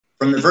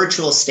From the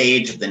virtual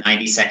stage of the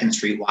 92nd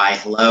Street Y,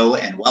 hello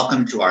and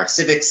welcome to our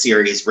Civic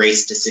Series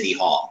Race to City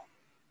Hall.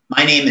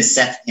 My name is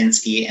Seth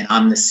Pinsky and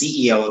I'm the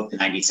CEO of the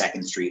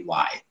 92nd Street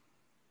Y.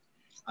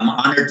 I'm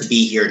honored to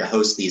be here to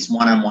host these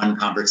one-on-one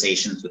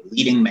conversations with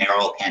leading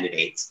mayoral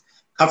candidates,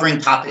 covering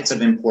topics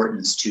of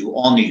importance to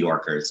all New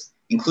Yorkers,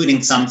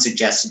 including some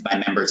suggested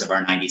by members of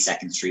our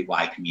 92nd Street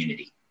Y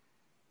community.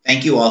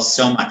 Thank you all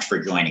so much for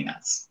joining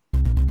us.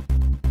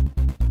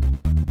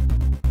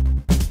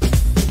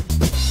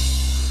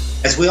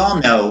 As we all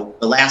know,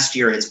 the last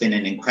year has been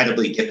an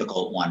incredibly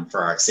difficult one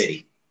for our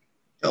city.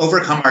 To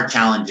overcome our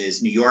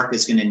challenges, New York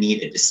is going to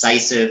need a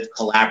decisive,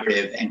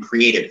 collaborative, and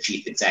creative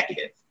chief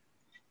executive.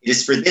 It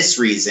is for this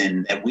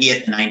reason that we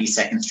at the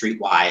 92nd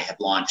Street Y have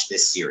launched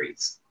this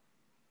series.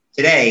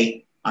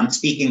 Today, I'm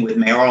speaking with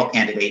mayoral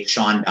candidate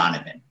Shaun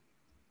Donovan.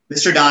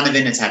 Mr.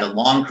 Donovan has had a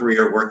long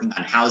career working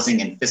on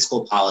housing and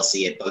fiscal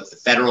policy at both the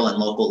federal and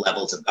local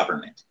levels of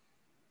government.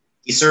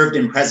 He served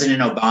in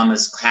President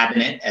Obama's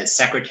cabinet as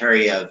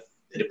Secretary of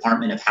the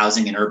Department of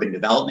Housing and Urban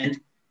Development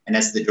and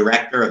as the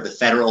Director of the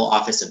Federal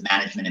Office of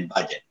Management and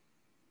Budget.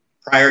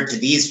 Prior to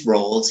these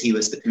roles, he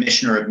was the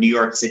Commissioner of New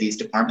York City's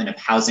Department of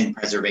Housing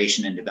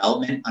Preservation and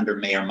Development under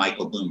Mayor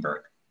Michael Bloomberg.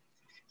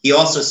 He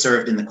also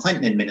served in the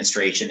Clinton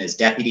administration as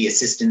Deputy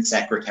Assistant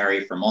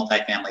Secretary for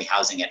Multifamily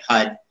Housing at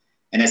HUD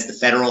and as the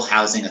Federal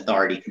Housing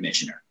Authority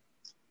Commissioner.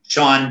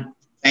 Shaun,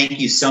 thank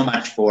you so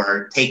much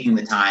for taking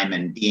the time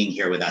and being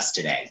here with us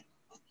today.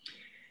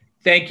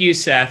 Thank you,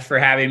 Seth, for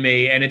having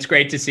me, and it's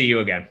great to see you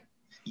again.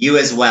 You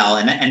as well.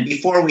 And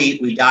before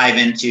we dive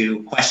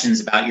into questions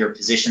about your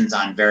positions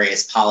on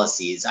various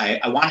policies, I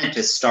wanted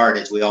to start,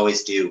 as we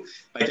always do,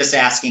 by just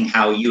asking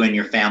how you and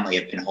your family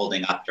have been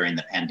holding up during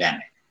the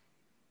pandemic.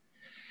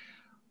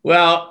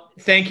 Well,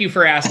 thank you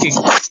for asking,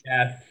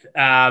 Seth.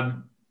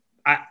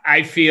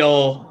 I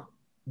feel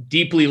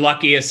deeply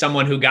lucky as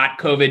someone who got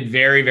COVID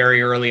very,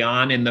 very early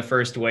on in the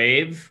first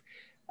wave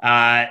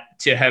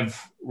to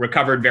have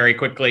recovered very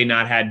quickly,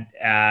 not had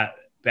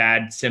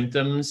bad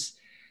symptoms.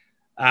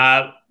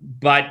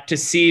 But to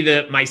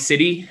see my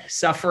city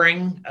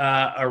suffering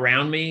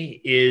around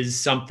me is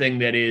something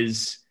that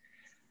is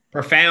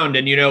profound.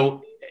 And, you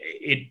know,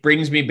 it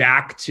brings me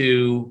back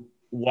to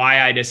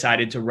why I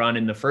decided to run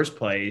in the first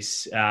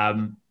place. You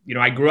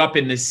know, I grew up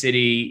in this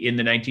city in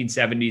the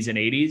 1970s and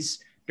 80s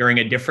during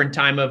a different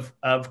time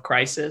of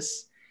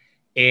crisis.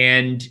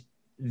 And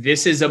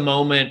this is a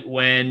moment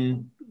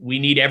when we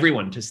need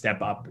everyone to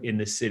step up in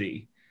the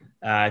city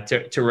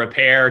to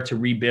repair, to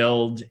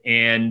rebuild.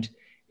 And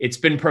it's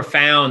been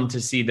profound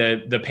to see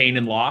the pain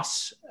and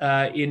loss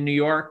in New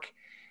York,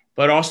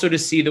 but also to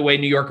see the way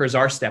New Yorkers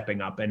are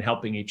stepping up and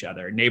helping each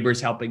other, neighbors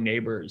helping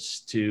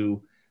neighbors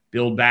to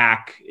build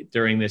back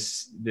during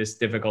this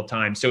difficult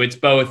time. So it's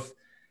both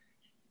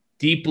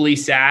deeply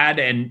sad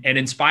and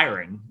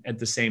inspiring at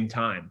the same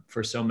time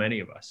for so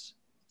many of us.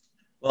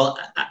 Well,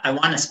 I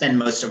want to spend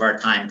most of our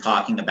time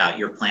talking about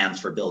your plans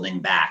for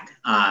building back.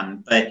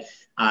 But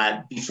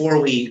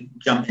before we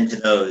jump into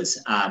those,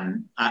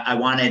 I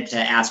wanted to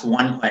ask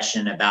one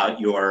question about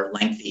your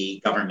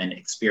lengthy government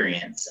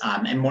experience.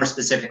 And more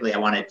specifically, I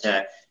wanted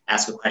to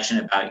ask a question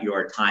about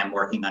your time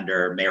working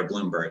under Mayor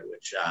Bloomberg,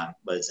 which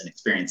was an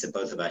experience that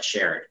both of us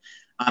shared.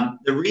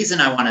 The reason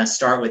I want to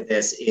start with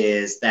this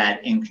is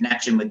that in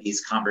connection with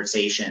these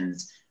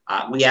conversations,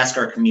 we ask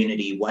our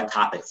community what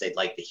topics they'd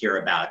like to hear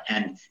about.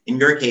 And in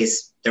your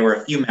case, there were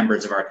a few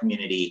members of our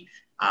community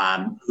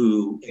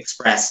who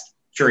expressed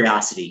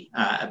curiosity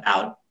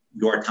about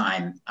your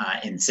time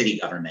in city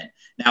government.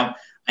 Now,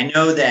 I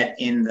know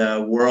that in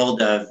the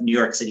world of New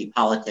York City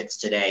politics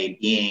today,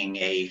 being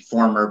a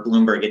former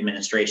Bloomberg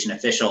administration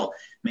official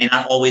may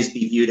not always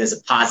be viewed as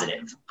a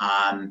positive.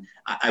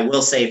 I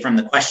will say from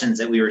the questions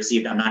that we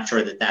received, I'm not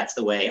sure that that's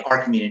the way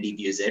our community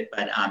views it,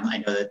 but I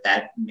know that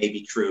that may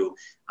be true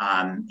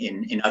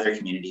in other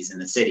communities in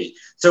the city.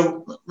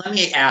 So let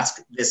me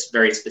ask this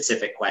very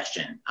specific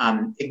question.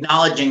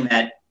 Acknowledging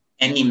that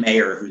any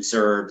mayor who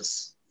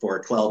serves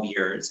for 12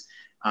 years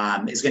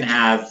is going to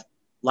have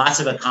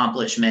lots of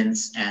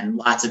accomplishments and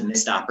lots of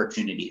missed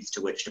opportunities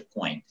to which to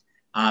point.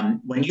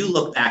 When you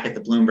look back at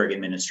the Bloomberg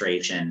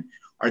administration,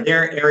 are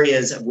there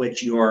areas of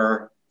which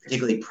you're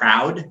particularly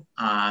proud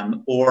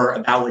or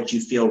about which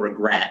you feel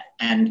regret?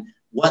 And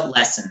what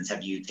lessons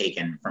have you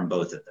taken from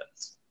both of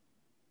those?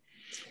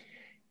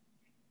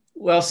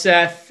 Well,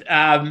 Seth,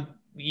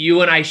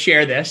 you and I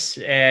share this,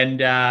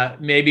 and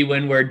maybe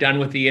when we're done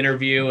with the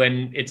interview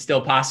and it's still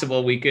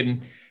possible, we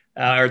can,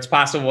 or it's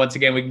possible once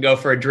again, we can go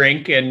for a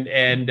drink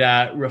and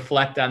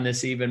reflect on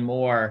this even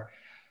more.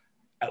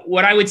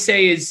 What I would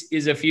say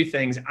is a few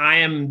things. I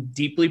am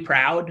deeply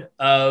proud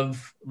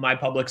of my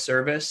public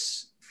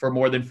service for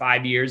more than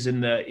 5 years in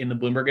the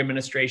Bloomberg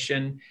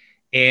administration,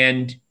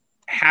 and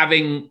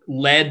having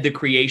led the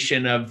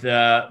creation of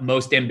the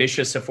most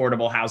ambitious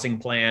affordable housing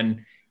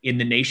plan in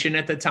the nation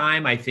at the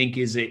time, I think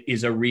is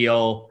a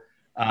real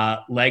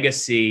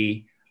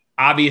legacy.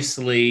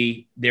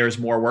 Obviously, there's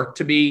more work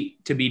to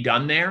be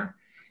done there,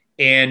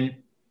 and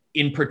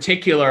in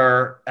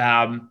particular,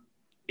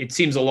 it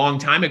seems a long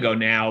time ago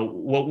now,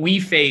 what we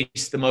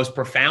faced, the most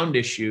profound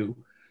issue,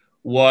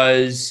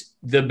 was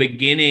the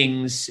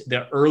beginnings,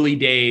 the early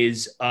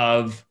days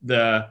of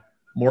the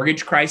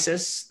mortgage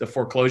crisis, the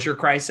foreclosure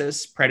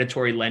crisis,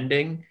 predatory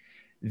lending,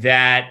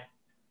 that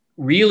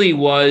really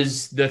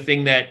was the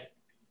thing that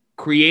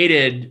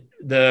created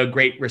the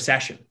Great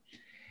Recession.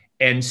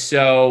 And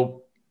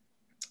so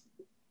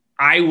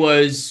I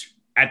was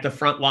at the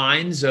front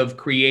lines of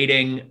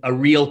creating a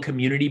real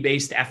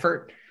community-based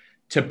effort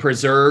to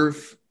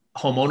preserve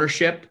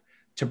homeownership,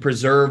 to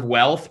preserve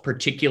wealth,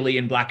 particularly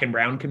in Black and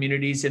brown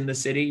communities in the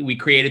city. We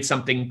created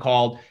something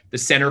called the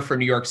Center for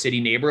New York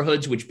City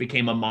Neighborhoods, which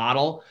became a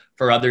model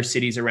for other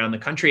cities around the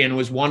country, and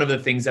was one of the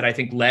things that I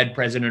think led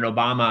President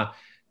Obama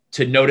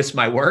to notice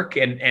my work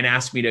and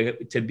ask me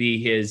to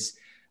be his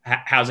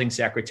housing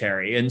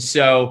secretary. And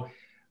so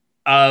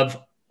of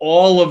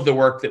all of the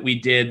work that we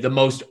did, the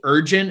most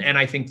urgent and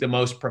I think the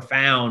most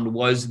profound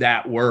was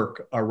that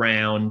work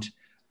around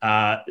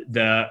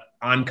the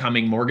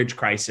oncoming mortgage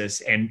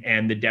crisis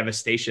and the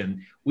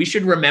devastation. We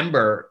should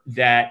remember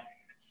that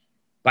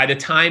by the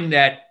time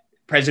that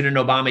President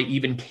Obama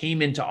even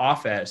came into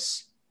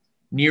office,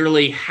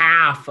 nearly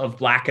half of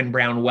Black and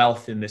brown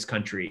wealth in this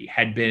country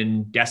had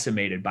been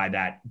decimated by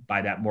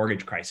that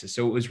mortgage crisis.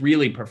 So it was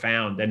really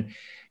profound. And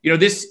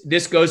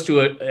this goes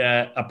to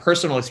a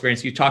personal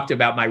experience. You talked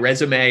about my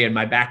resume and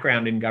my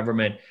background in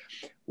government.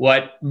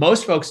 What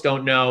most folks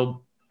don't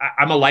know,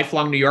 I'm a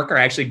lifelong New Yorker.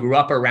 I actually grew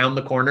up around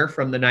the corner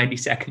from the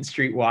 92nd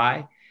Street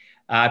Y.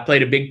 I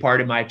played a big part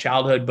in my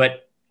childhood.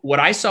 But what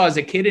I saw as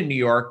a kid in New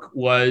York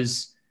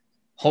was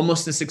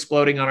homelessness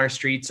exploding on our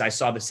streets. I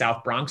saw the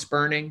South Bronx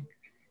burning.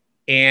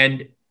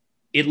 And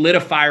it lit a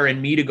fire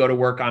in me to go to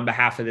work on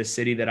behalf of this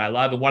city that I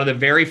love. And one of the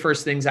very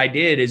first things I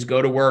did is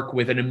go to work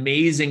with an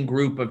amazing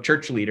group of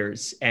church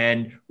leaders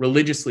and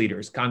religious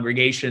leaders,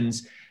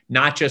 congregations,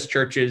 not just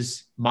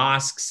churches,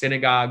 mosques,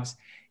 synagogues,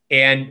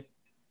 and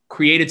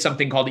created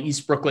something called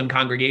East Brooklyn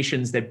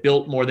Congregations that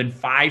built more than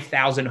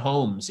 5,000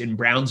 homes in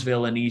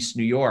Brownsville and East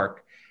New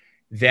York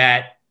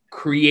that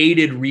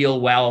created real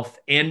wealth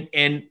and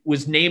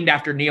was named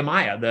after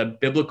Nehemiah, the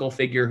biblical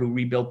figure who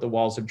rebuilt the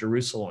walls of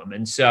Jerusalem.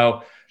 And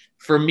so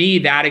for me,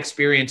 that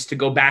experience to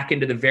go back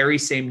into the very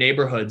same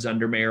neighborhoods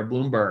under Mayor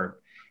Bloomberg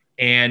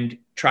and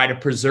try to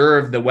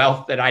preserve the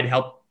wealth that I'd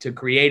helped to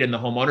create in the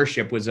home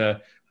ownership was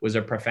a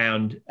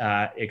profound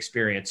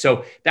experience.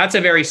 So that's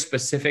a very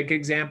specific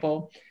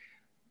example.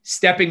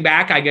 Stepping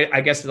back,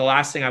 I guess the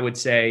last thing I would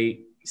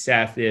say,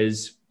 Seth,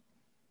 is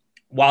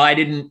while I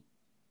didn't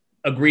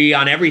agree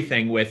on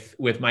everything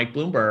with Mike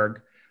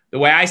Bloomberg, the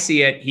way I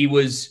see it, he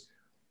was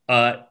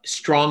a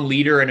strong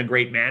leader and a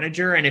great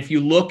manager. And if you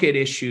look at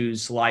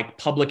issues like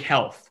public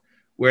health,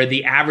 where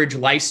the average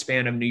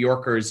lifespan of New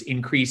Yorkers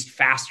increased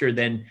faster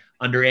than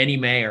under any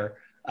mayor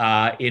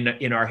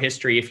in our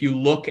history, if you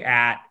look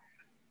at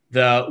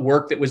the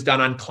work that was done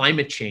on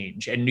climate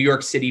change and New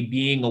York City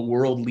being a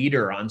world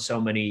leader on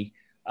so many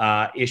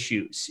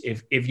issues,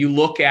 if you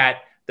look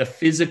at the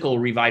physical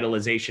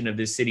revitalization of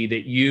this city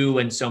that you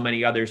and so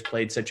many others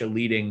played such a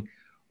leading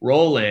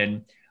role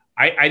in,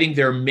 I think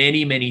there are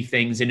many, many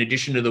things in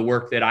addition to the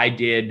work that I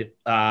did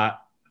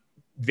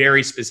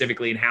very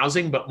specifically in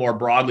housing, but more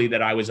broadly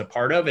that I was a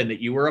part of and that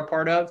you were a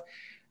part of,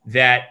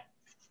 that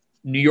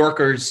New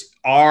Yorkers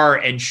are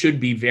and should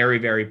be very,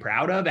 very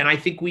proud of. And I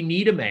think we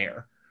need a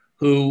mayor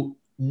who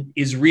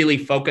is really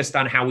focused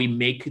on how we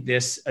make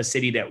this a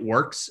city that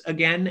works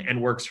again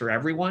and works for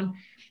everyone,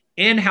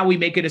 and how we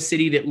make it a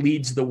city that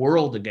leads the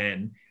world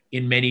again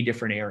in many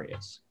different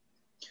areas.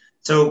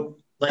 So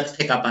let's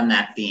pick up on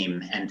that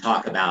theme and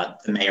talk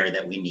about the mayor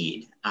that we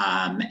need.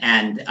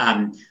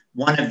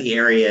 One of the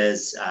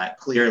areas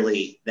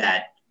clearly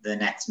that the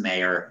next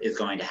mayor is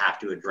going to have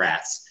to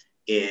address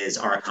is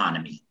our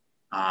economy.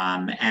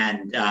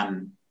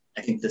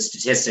 I think the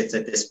statistics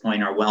at this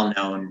point are well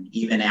known.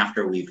 Even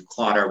after we've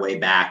clawed our way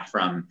back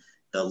from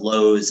the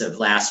lows of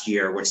last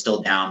year, we're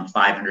still down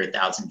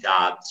 500,000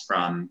 jobs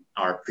from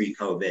our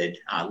pre-COVID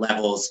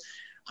levels.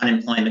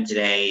 Unemployment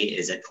today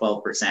is at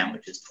 12%,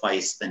 which is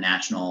twice the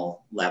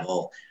national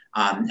level.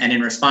 And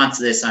in response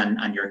to this,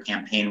 on your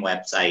campaign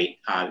website,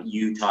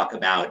 you talk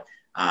about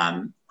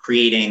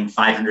creating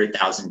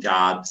 500,000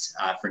 jobs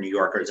for New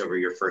Yorkers over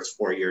your first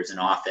 4 years in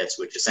office,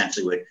 which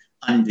essentially would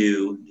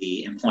undo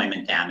the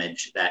employment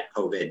damage that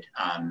COVID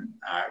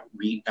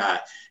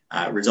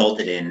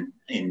resulted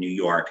in New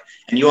York.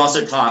 And you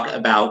also talk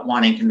about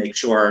wanting to make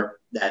sure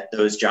that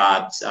those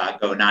jobs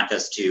go not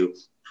just to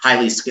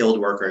highly skilled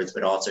workers,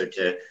 but also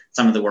to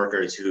some of the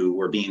workers who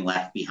were being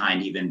left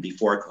behind even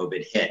before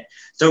COVID hit.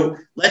 So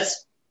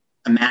let's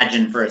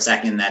imagine for a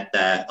second that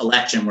the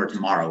election were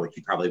tomorrow, which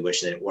you probably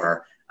wish that it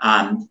were,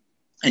 and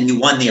you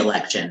won the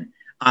election.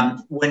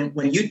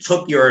 When you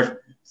took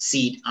your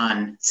seat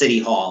on City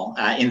Hall,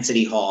 in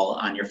City Hall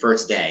on your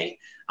first day,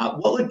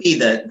 what would be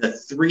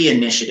the three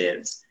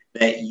initiatives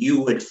that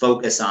you would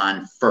focus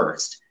on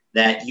first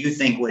that you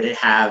think would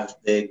have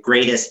the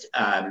greatest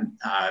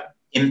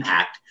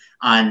impact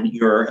on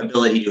your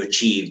ability to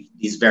achieve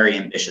these very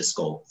ambitious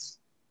goals?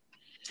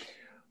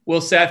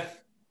 Well,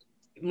 Seth,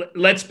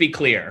 let's be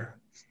clear.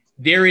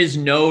 There is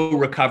no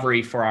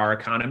recovery for our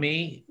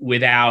economy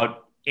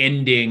without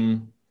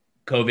ending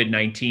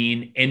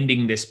COVID-19,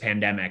 ending this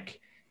pandemic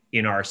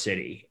in our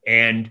city.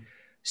 And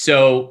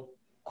so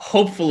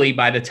hopefully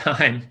by the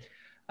time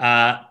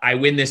I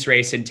win this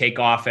race and take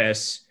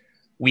office,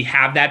 we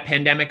have that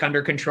pandemic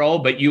under control.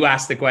 But you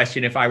asked the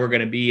question, if I were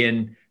going to be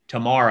in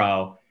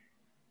tomorrow,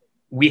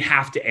 we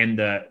have to end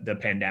the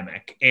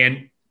pandemic.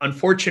 And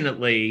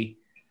unfortunately,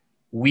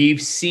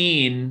 we've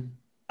seen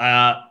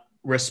a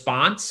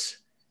response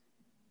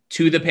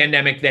to the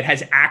pandemic that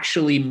has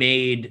actually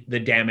made the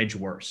damage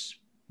worse,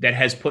 that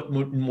has put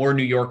more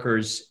New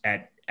Yorkers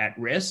at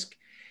risk.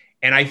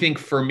 And I think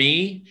for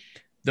me,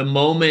 the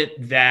moment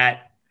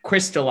that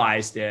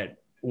crystallized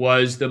it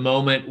was the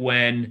moment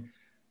when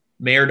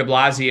Mayor de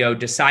Blasio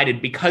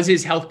decided, because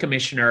his health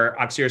commissioner,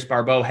 Auxiris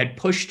Barbeau, had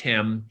pushed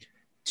him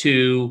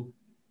to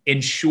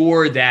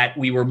ensure that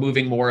we were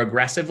moving more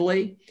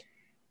aggressively.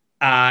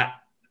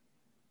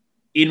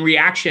 In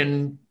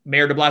reaction,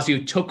 Mayor de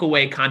Blasio took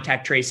away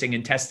contact tracing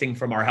and testing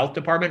from our health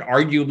department,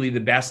 arguably the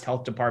best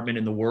health department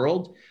in the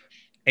world,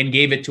 and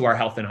gave it to our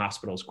Health and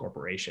Hospitals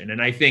Corporation.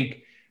 And I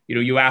think,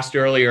 you asked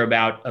earlier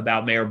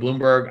about Mayor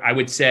Bloomberg. I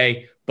would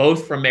say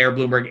both from Mayor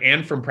Bloomberg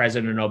and from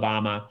President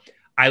Obama,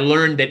 I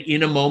learned that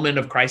in a moment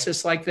of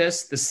crisis like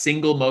this, the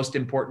single most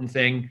important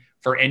thing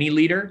for any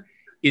leader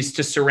is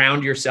to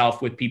surround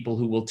yourself with people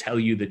who will tell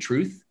you the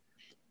truth,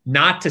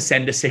 not to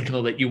send a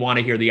signal that you want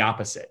to hear the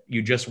opposite.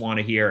 You just want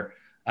to hear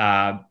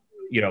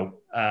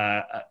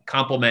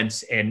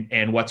compliments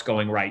and what's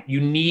going right.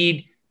 You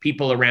need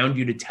people around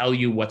you to tell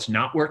you what's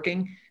not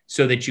working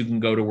so that you can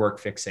go to work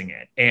fixing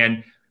it.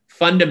 And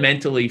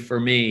fundamentally for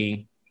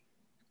me,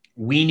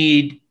 we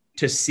need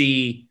to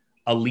see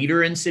a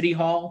leader in City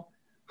Hall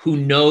who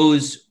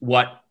knows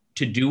what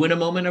to do in a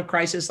moment of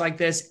crisis like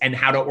this and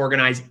how to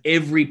organize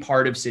every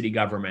part of city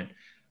government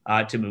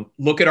to move.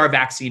 Look at our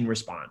vaccine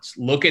response.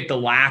 Look at the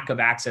lack of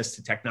access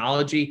to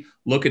technology.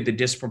 Look at the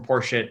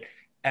disproportionate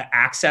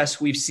access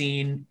we've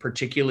seen,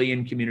 particularly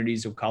in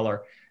communities of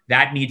color.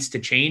 That needs to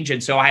change.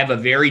 And so I have a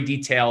very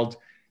detailed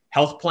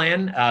health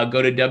plan.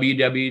 Go to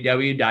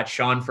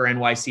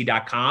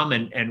www.shaunfornyc.com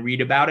and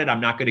read about it.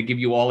 I'm not going to give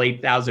you all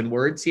 8,000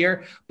 words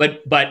here,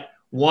 but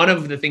one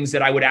of the things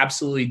that I would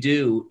absolutely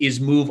do is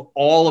move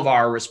all of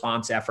our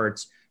response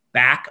efforts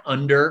back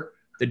under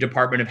the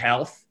Department of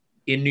Health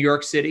in New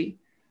York City.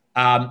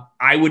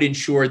 I would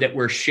ensure that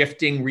we're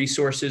shifting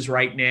resources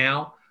right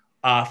now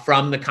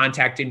from the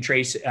contact and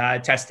trace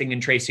testing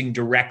and tracing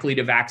directly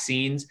to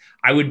vaccines.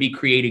 I would be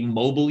creating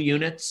mobile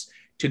units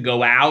to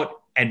go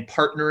out and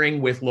partnering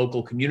with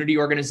local community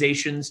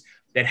organizations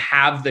that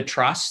have the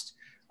trust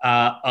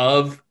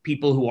of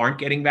people who aren't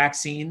getting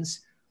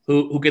vaccines,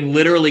 who can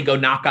literally go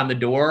knock on the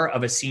door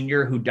of a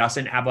senior who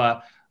doesn't have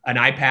an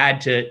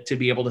iPad to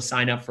be able to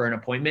sign up for an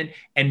appointment,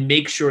 and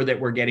make sure that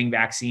we're getting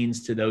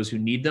vaccines to those who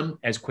need them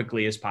as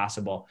quickly as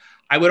possible.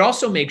 I would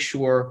also make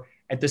sure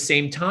at the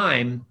same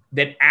time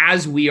that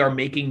as we are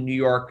making New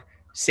York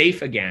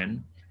safe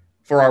again,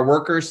 for our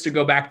workers to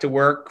go back to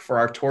work, for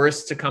our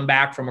tourists to come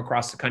back from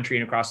across the country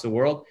and across the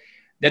world,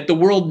 that the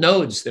world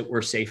knows that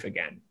we're safe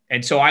again.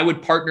 And so I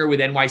would partner with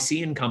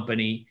NYC and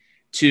Company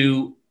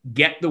to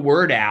get the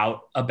word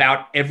out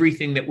about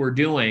everything that we're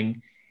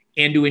doing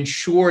and to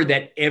ensure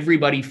that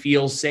everybody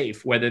feels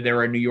safe, whether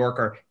they're a New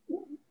Yorker.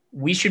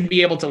 We should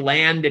be able to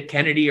land at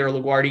Kennedy or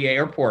LaGuardia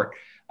Airport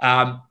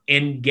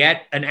and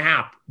get an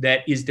app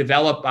that is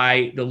developed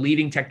by the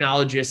leading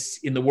technologists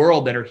in the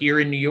world that are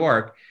here in New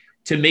York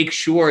to make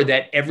sure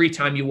that every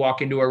time you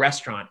walk into a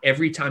restaurant,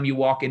 every time you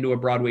walk into a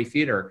Broadway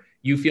theater,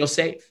 you feel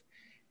safe.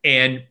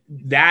 And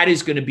that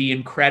is going to be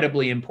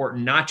incredibly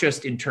important, not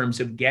just in terms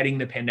of getting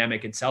the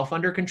pandemic itself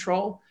under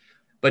control,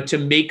 but to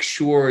make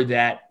sure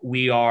that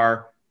we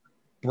are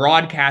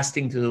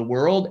broadcasting to the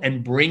world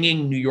and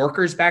bringing New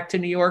Yorkers back to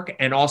New York,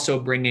 and also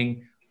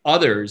bringing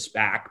others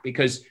back,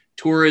 because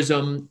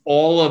tourism,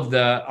 all of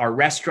our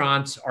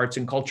restaurants, arts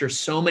and culture,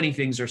 so many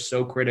things are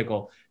so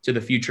critical to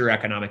the future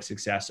economic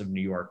success of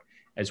New York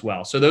as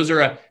well. So those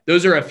are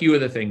a few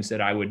of the things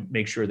that I would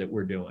make sure that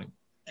we're doing.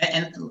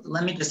 And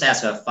let me just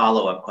ask a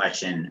follow-up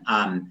question.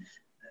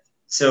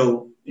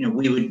 So,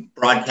 we would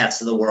broadcast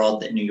to the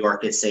world that New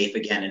York is safe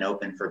again and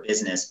open for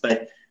business,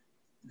 but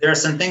there are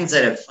some things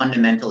that have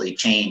fundamentally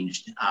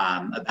changed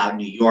about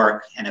New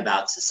York and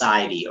about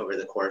society over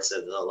the course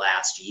of the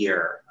last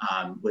year.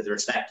 With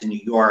respect to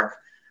New York,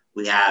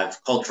 we have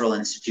cultural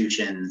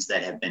institutions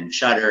that have been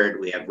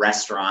shuttered. We have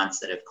restaurants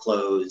that have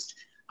closed.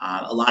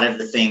 A lot of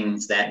the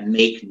things that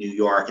make New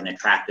York an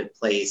attractive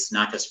place,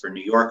 not just for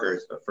New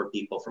Yorkers, but for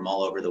people from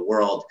all over the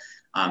world,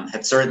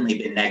 have certainly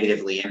been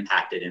negatively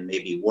impacted and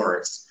maybe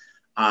worse.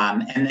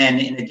 And then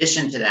in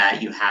addition to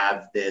that, you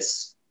have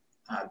this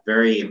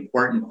very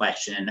important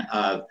question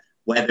of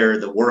whether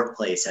the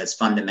workplace has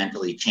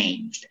fundamentally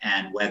changed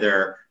and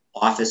whether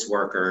office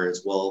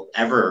workers will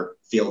ever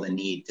feel the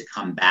need to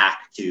come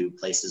back to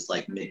places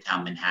like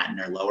Midtown Manhattan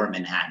or Lower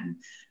Manhattan.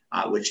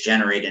 which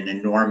generate an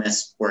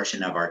enormous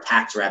portion of our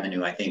tax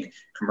revenue. I think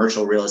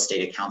commercial real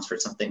estate accounts for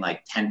something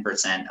like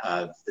 10%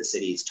 of the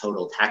city's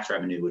total tax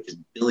revenue, which is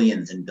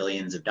billions and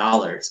billions of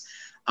dollars.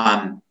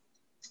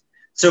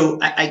 So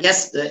I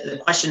guess the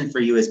question for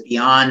you is,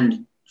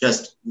 beyond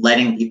just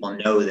letting people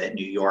know that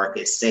New York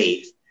is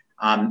safe,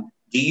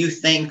 do you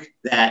think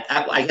that,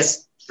 I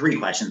guess 3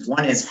 questions.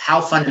 One is,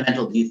 how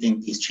fundamental do you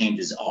think these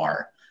changes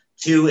are?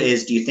 2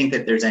 is, do you think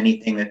that there's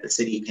anything that the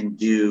city can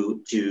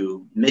do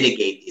to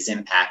mitigate these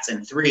impacts?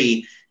 And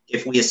 3,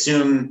 if we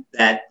assume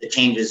that the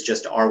changes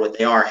just are what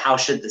they are, how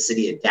should the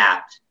city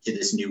adapt to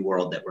this new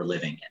world that we're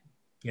living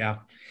in? Yeah.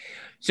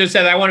 So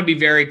Seth, I want to be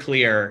very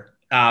clear.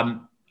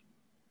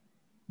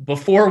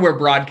 Before we're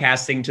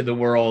broadcasting to the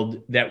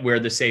world that we're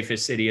the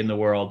safest city in the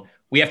world,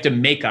 we have to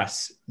make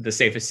us the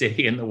safest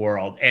city in the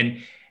world.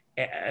 And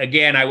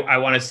again, I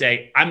want to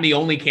say I'm the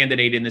only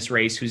candidate in this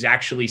race who's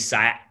actually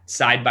sat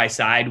side by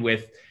side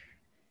with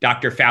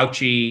Dr.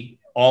 Fauci,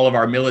 all of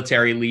our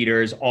military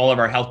leaders, all of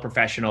our health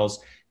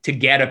professionals to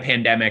get a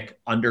pandemic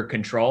under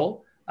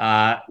control.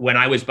 When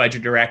I was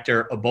budget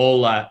director,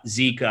 Ebola,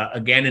 Zika,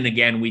 again and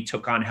again, we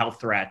took on health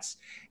threats.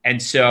 And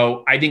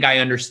so I think I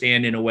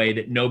understand in a way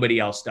that nobody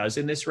else does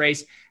in this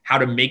race how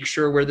to make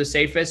sure we're the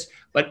safest.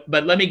 But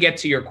let me get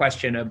to your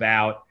question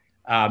about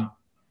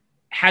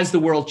has the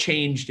world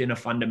changed in a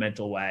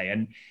fundamental way?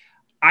 And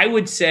I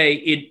would say,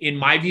 in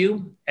my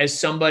view, as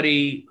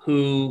somebody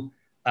who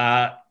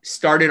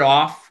started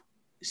off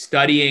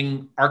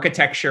studying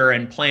architecture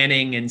and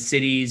planning and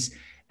cities,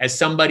 as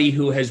somebody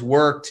who has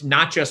worked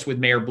not just with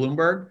Mayor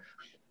Bloomberg,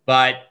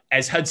 but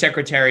as HUD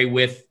secretary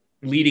with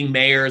leading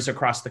mayors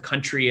across the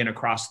country and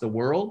across the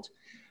world,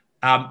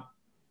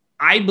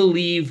 I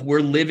believe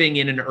we're living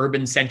in an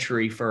urban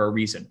century for a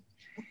reason.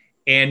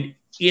 And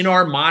in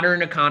our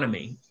modern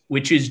economy,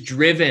 which is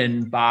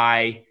driven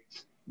by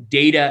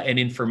data and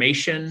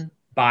information,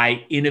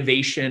 by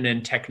innovation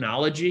and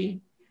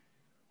technology,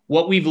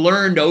 what we've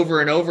learned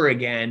over and over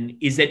again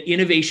is that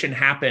innovation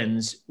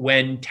happens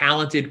when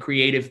talented,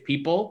 creative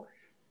people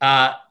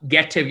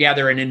get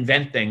together and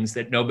invent things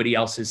that nobody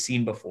else has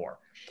seen before.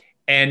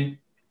 And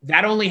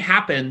that only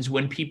happens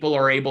when people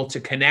are able to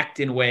connect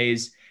in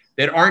ways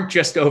that aren't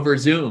just over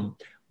Zoom,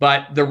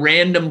 but the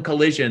random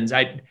collisions.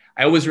 I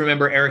always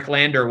remember Eric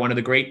Lander, one of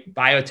the great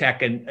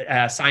biotech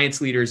and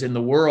science leaders in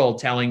the world,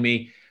 telling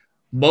me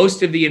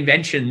most of the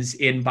inventions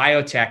in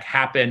biotech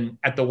happen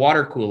at the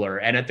water cooler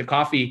and at the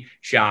coffee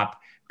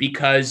shop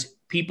because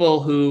people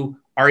who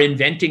are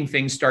inventing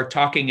things start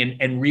talking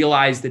and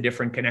realize the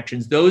different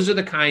connections. Those are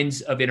the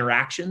kinds of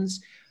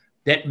interactions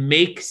that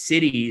make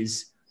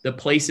cities the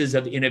places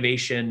of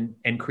innovation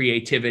and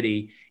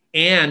creativity.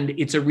 And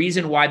it's a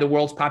reason why the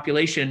world's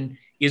population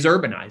is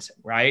urbanizing,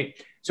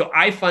 right? So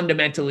I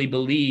fundamentally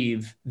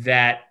believe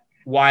that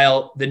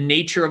while the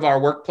nature of our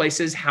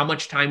workplaces, how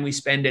much time we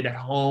spend at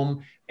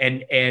home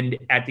and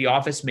at the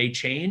office may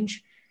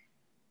change,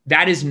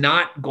 that is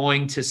not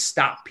going to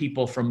stop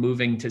people from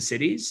moving to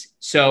cities.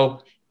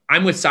 So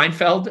I'm with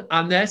Seinfeld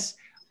on this.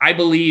 I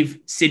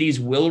believe cities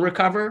will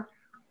recover.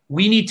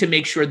 We need to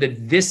make sure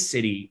that this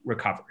city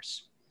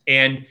recovers.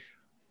 And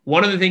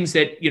one of the things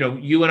that,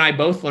 you and I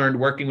both learned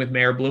working with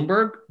Mayor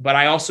Bloomberg, but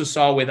I also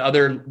saw with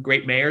other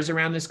great mayors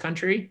around this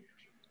country,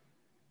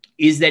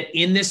 is that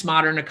in this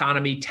modern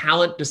economy,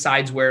 talent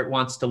decides where it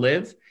wants to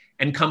live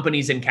and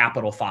companies and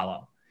capital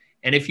follow.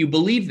 And if you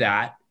believe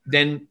that,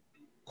 then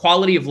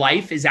quality of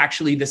life is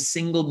actually the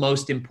single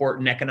most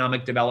important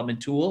economic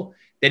development tool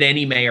that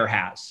any mayor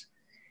has.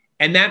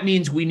 And that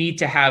means we need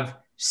to have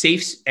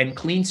safe and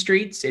clean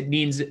streets. It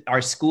means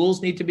our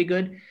schools need to be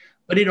good.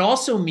 But it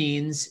also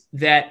means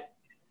that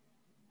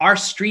our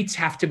streets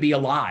have to be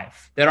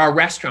alive, that our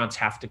restaurants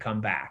have to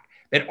come back,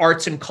 that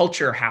arts and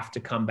culture have to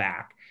come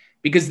back.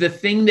 Because the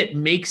thing that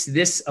makes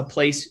this a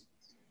place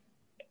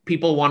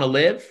people want to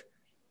live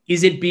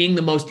is it being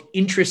the most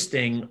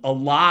interesting,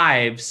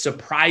 alive,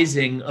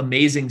 surprising,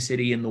 amazing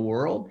city in the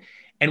world.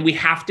 And we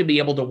have to be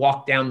able to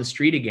walk down the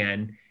street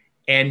again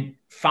and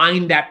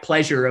find that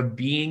pleasure of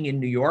being in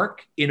New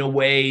York in a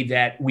way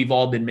that we've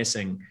all been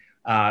missing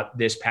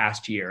this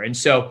past year. And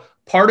so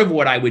part of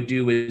what I would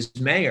do as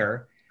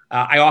mayor,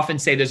 I often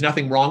say there's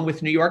nothing wrong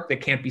with New York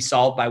that can't be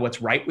solved by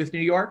what's right with New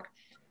York.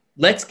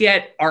 Let's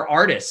get our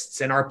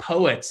artists and our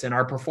poets and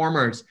our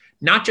performers,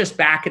 not just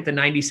back at the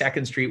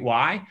 92nd Street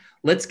Y.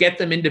 Let's get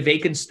them into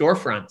vacant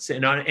storefronts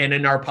and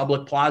in our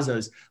public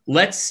plazas.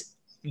 Let's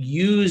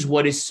use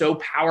what is so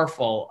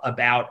powerful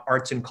about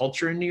arts and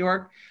culture in New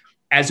York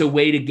as a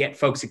way to get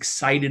folks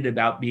excited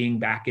about being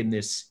back in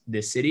this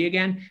city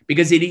again,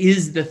 because it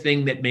is the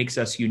thing that makes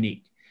us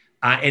unique.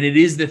 And it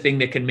is the thing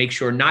that can make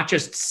sure not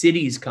just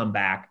cities come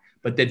back,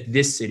 but that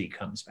this city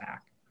comes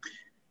back.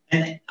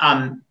 And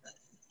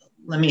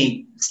let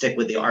me stick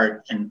with the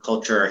art and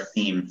culture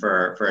theme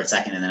for a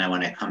second, and then I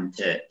want to come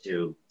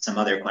to some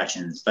other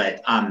questions.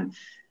 But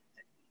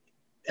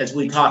as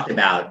we talked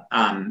about,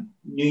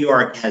 New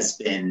York has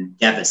been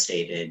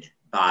devastated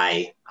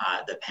by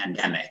the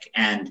pandemic.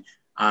 And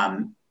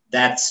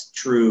that's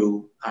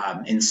true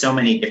in so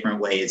many different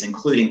ways,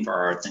 including for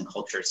our arts and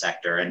culture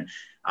sector. And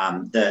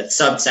the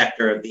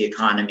subsector of the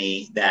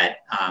economy that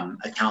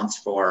accounts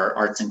for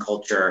arts and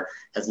culture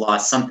has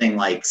lost something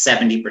like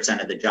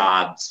 70% of the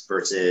jobs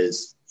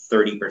versus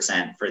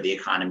 30% for the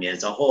economy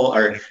as a whole,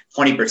 or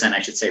 20%,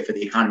 I should say, for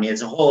the economy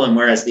as a whole. And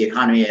whereas the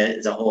economy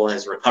as a whole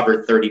has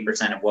recovered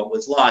 30% of what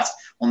was lost,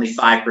 only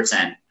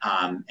 5%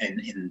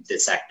 in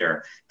this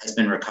sector has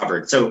been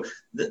recovered. So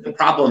the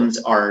problems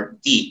are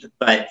deep,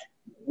 but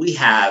we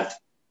have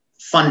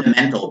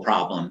fundamental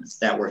problems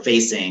that we're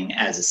facing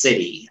as a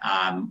city.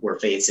 We're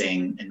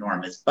facing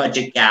enormous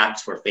budget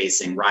gaps, we're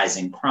facing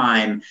rising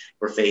crime,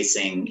 we're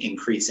facing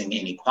increasing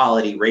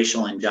inequality,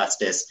 racial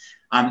injustice.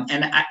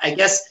 And I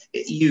guess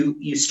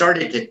you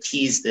started to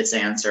tease this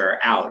answer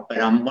out,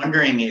 but I'm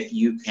wondering if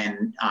you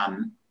can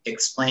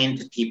explain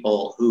to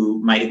people who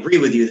might agree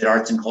with you that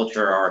arts and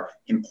culture are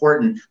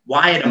important,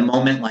 why at a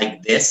moment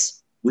like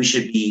this, we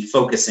should be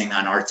focusing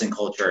on arts and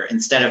culture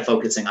instead of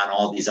focusing on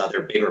all these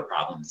other bigger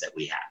problems that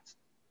we have.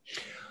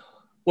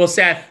 Well,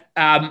 Seth,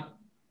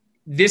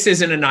 this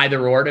isn't an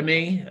either or to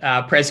me.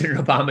 President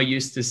Obama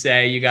used to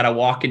say, you got to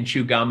walk and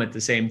chew gum at the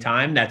same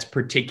time. That's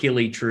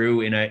particularly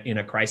true in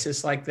a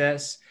crisis like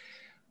this.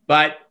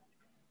 But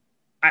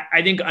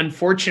I think,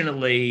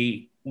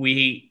 unfortunately,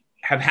 we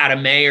have had a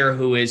mayor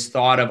who has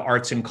thought of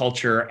arts and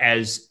culture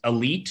as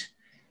elite,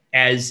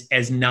 as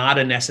not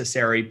a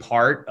necessary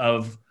part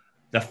of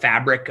the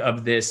fabric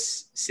of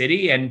this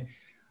city. And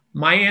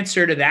my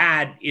answer to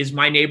that is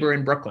my neighbor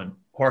in Brooklyn,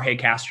 Jorge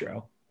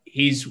Castro.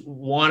 He's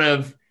one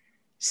of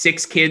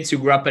 6 kids who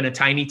grew up in a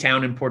tiny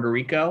town in Puerto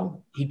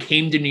Rico. He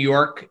came to New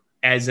York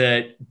as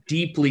a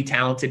deeply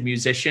talented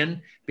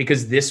musician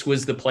because this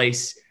was the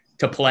place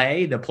to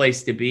play, the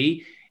place to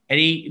be. And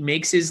he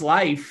makes his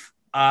life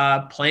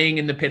playing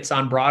in the pits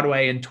on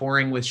Broadway and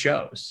touring with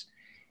shows.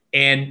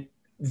 And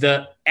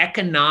the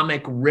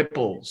economic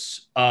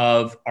ripples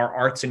of our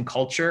arts and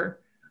culture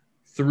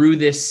through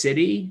this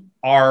city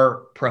are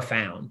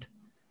profound.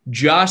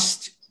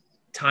 Just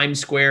Times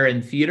Square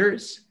and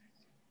theaters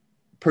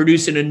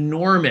produce an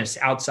enormous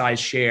outsized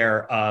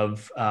share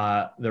of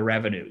the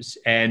revenues.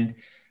 And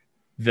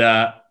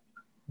that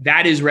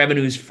is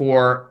revenues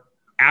for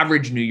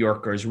average New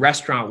Yorkers,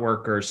 restaurant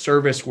workers,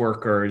 service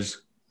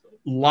workers,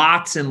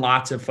 lots and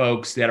lots of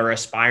folks that are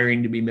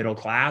aspiring to be middle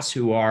class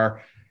who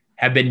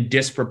have been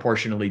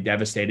disproportionately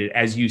devastated,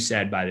 as you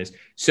said, by this.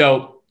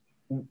 So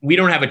we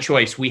don't have a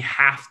choice. We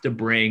have to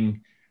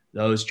bring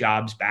those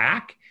jobs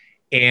back.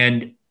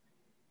 And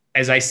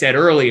as I said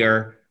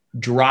earlier,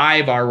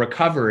 drive our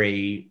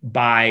recovery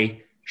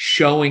by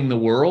showing the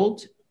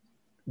world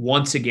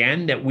once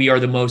again that we are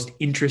the most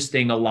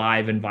interesting,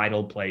 alive, and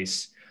vital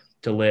place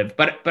to live.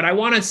 But I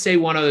want to say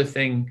one other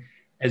thing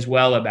as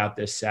well about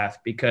this, Seth,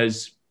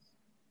 because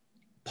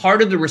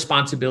part of the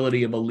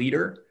responsibility of a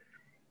leader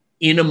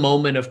in a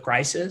moment of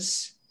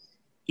crisis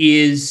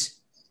is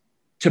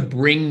to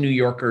bring New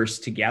Yorkers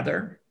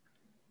together,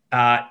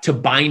 to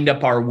bind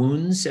up our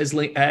wounds,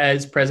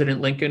 as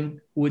President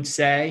Lincoln would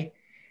say,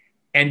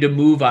 and to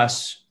move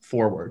us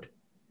forward.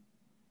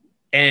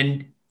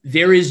 And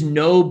there is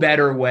no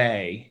better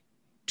way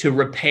to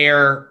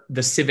repair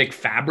the civic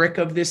fabric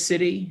of this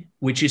city,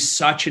 which is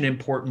such an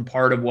important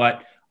part of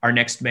what our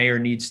next mayor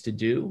needs to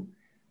do,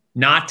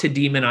 not to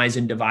demonize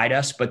and divide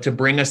us, but to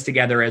bring us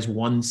together as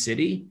one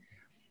city,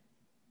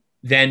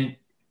 than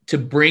to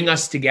bring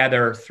us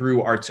together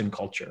through arts and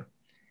culture.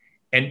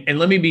 And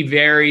let me be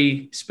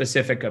very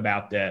specific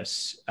about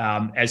this.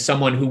 As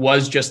someone who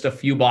was just a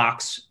few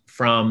blocks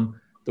from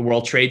the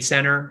World Trade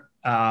Center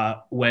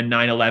when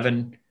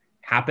 9/11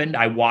 happened,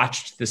 I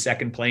watched the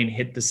second plane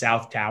hit the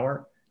South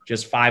Tower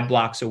just 5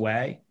 blocks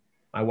away,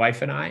 my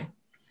wife and I.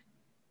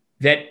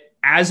 That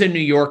as a New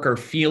Yorker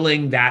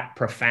feeling that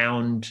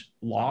profound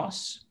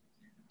loss,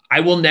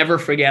 I will never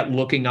forget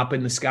looking up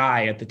in the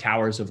sky at the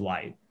Towers of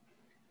Light.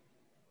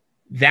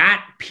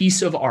 That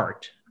piece of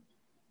art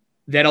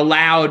that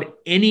allowed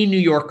any New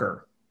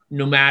Yorker,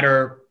 no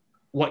matter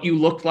what you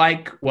looked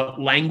like, what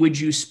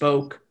language you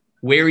spoke,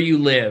 where you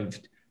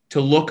lived,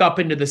 to look up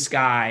into the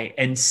sky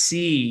and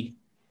see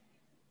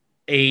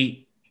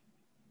a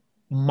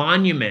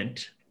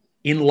monument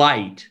in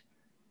light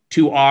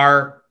to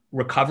our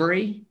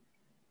recovery,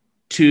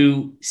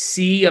 to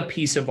see a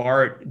piece of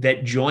art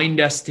that joined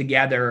us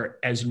together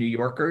as New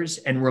Yorkers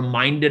and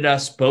reminded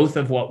us both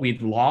of what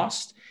we'd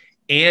lost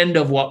and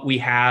of what we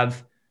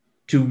have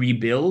to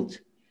rebuild,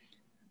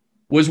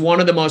 was one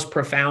of the most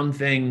profound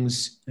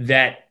things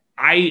that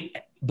I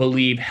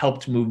believe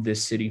helped move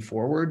this city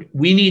forward.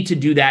 We need to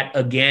do that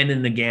again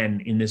and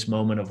again in this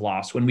moment of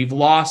loss. When we've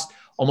lost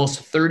almost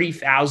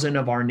 30,000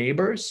 of our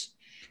neighbors,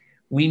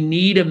 we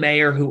need a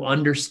mayor who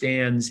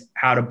understands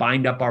how to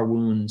bind up our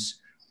wounds,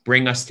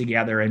 bring us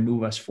together, and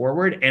move us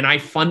forward. And I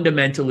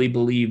fundamentally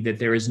believe that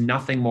there is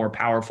nothing more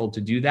powerful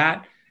to do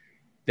that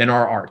than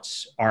our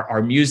arts,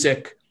 our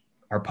music,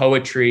 our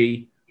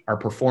poetry, our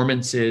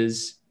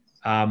performances,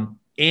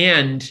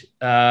 and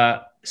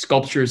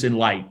sculptures in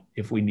light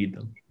if we need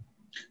them.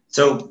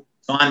 So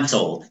So I'm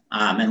sold,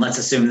 and let's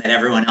assume that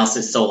everyone else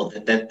is sold,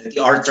 that the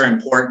arts are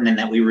important and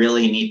that we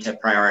really need to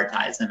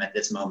prioritize them at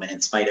this moment in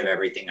spite of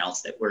everything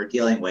else that we're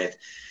dealing with.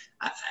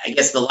 I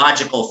guess the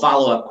logical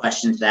follow-up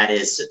question to that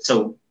is,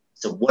 so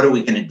what are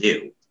we going to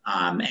do?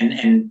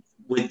 And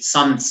with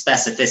some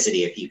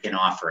specificity, if you can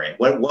offer it,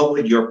 what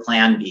would your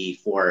plan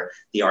be for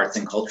the arts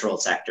and cultural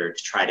sector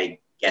to try to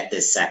get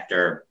this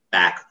sector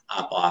back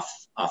up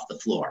off the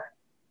floor?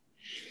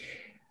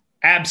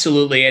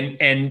 Absolutely.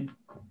 And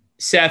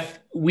Seth,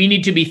 we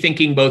need to be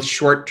thinking both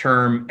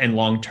short-term and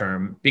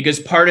long-term, because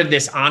part of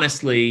this,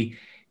 honestly,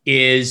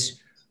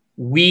 is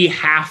we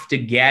have to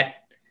get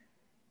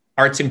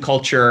arts and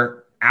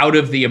culture out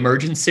of the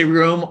emergency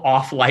room,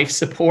 off life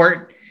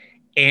support,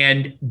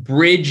 and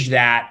bridge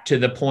that to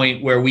the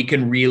point where we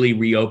can really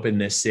reopen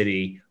this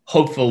city,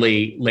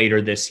 hopefully later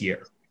this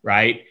year,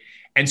 right?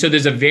 And so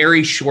there's a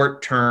very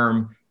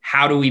short-term,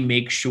 how do we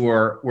make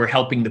sure we're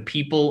helping the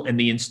people and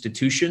the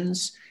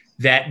institutions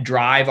that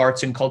drive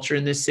arts and culture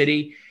in this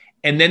city?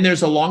 And then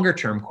there's a longer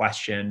term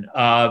question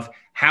of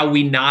how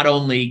we not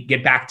only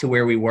get back to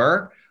where we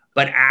were,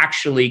 but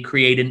actually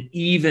create an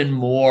even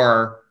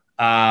more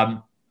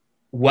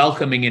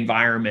welcoming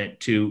environment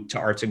to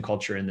arts and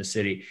culture in the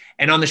city.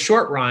 And on the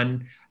short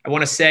run, I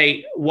want to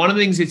say one of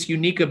the things that's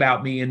unique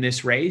about me in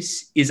this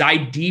race is I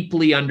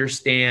deeply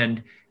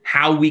understand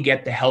how we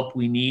get the help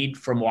we need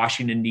from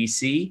Washington,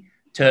 D.C.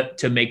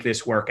 to make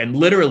this work. And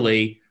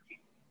literally,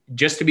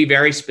 just to be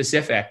very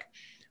specific,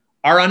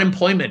 our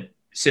unemployment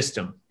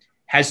system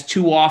has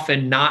too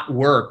often not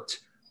worked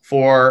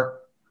for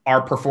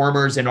our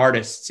performers and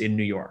artists in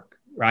New York,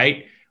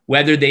 right?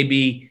 Whether they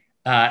be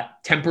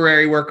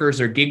temporary workers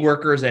or gig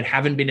workers that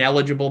haven't been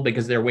eligible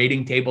because they're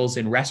waiting tables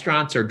in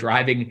restaurants or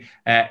driving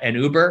an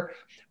Uber,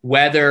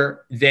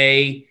 whether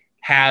they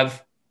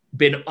have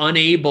been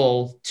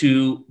unable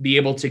to be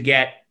able to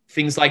get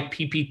things like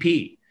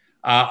PPP,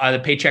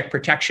 the Paycheck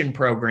Protection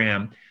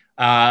Program,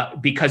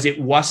 because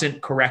it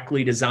wasn't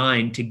correctly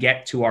designed to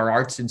get to our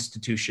arts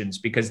institutions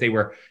because they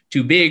were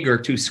too big or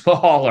too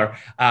small or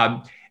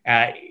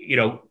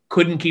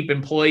couldn't keep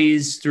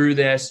employees through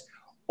this.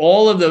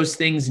 All of those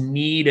things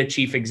need a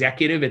chief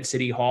executive at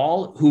City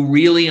Hall who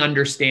really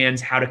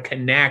understands how to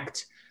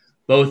connect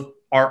both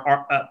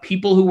our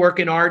people who work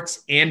in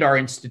arts and our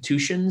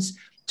institutions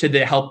to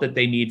the help that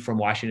they need from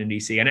Washington,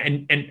 D.C.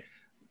 And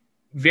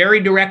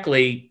very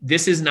directly,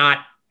 this is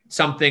not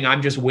something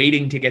I'm just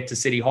waiting to get to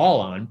City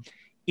Hall on.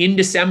 In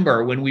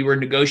December, when we were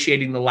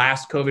negotiating the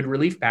last COVID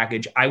relief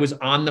package, I was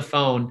on the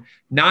phone,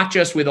 not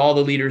just with all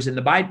the leaders in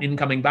the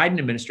incoming Biden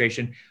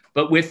administration,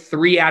 but with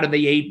 3 out of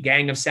the 8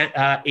 gang of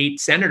 8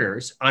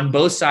 senators on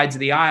both sides of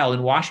the aisle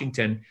in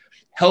Washington,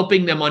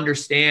 helping them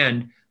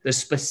understand the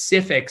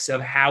specifics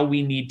of how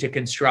we need to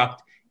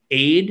construct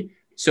aid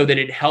so that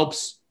it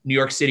helps New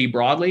York City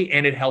broadly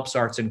and it helps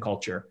arts and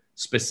culture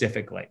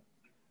specifically.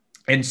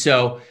 And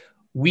so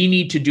we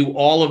need to do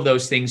all of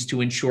those things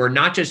to ensure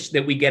not just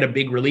that we get a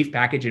big relief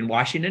package in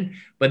Washington,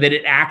 but that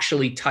it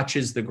actually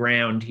touches the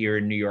ground here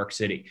in New York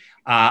City,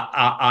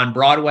 on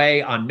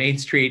Broadway, on Main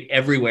Street,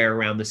 everywhere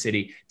around the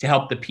city to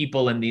help the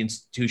people and the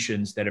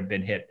institutions that have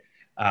been hit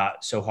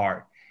so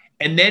hard.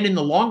 And then in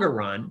the longer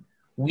run,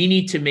 we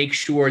need to make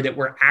sure that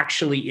we're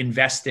actually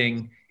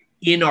investing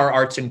in our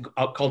arts and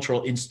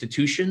cultural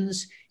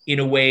institutions in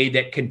a way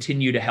that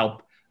continue to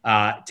help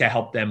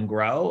them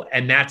grow.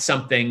 And that's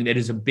something that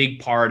is a big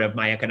part of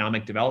my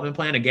economic development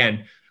plan.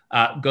 Again,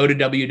 go to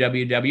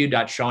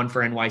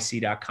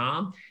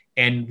www.shaunfornyc.com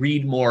and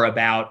read more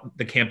about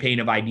the campaign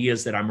of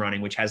ideas that I'm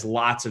running, which has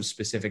lots of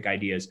specific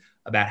ideas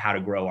about how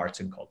to grow arts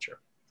and culture.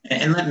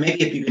 And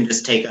maybe if you can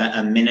just take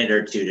a minute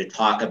or two to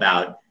talk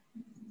about,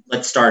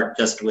 let's start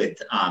just with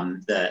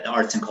the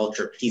arts and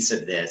culture piece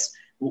of this.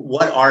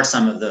 What are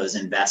some of those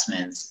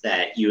investments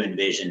that you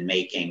envision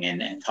making,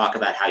 and talk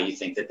about how you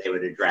think that they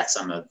would address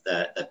some of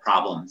the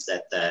problems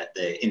that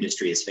the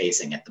industry is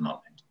facing at the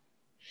moment?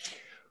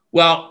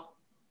 Well,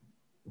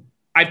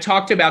 I've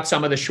talked about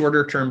some of the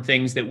shorter term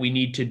things that we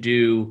need to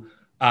do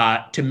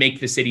to make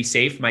the city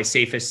safe, my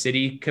safest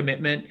city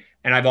commitment.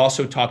 And I've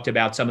also talked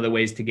about some of the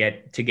ways to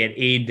get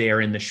aid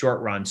there in the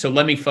short run. So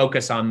let me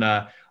focus on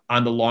the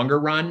longer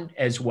run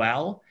as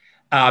well.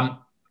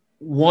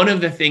 One of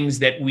the things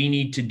that we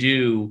need to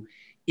do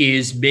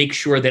is make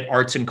sure that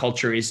arts and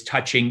culture is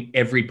touching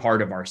every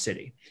part of our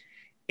city.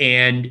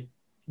 And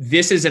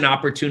this is an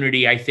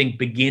opportunity, I think,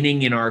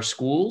 beginning in our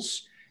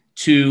schools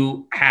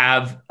to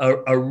have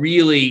a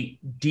really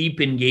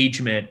deep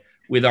engagement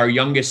with our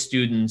youngest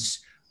students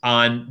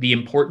on the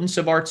importance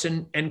of arts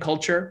and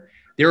culture.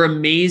 There are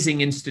amazing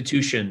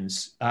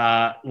institutions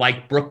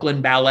like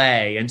Brooklyn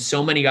Ballet and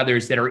so many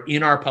others that are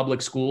in our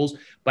public schools,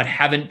 but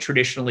haven't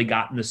traditionally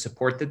gotten the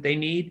support that they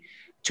need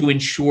to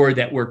ensure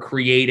that we're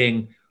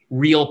creating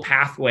real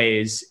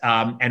pathways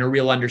and a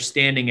real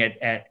understanding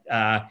at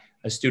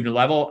a student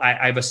level.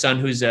 I have a son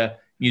who's a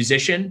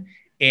musician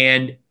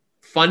and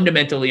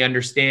fundamentally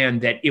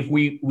understand that if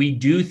we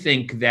do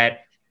think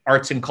that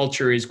arts and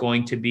culture is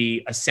going to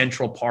be a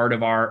central part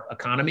of our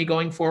economy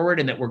going forward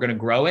and that we're going to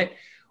grow it,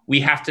 we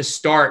have to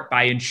start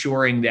by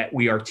ensuring that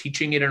we are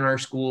teaching it in our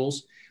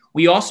schools.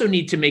 We also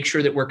need to make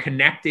sure that we're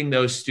connecting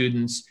those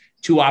students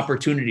to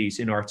opportunities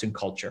in arts and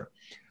culture.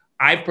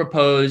 I've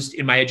proposed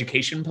in my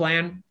education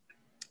plan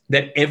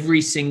that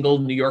every single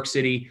New York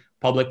City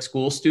public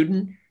school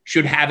student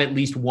should have at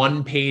least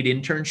one paid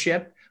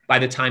internship by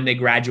the time they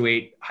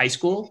graduate high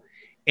school.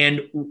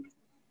 And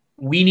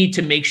we need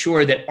to make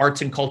sure that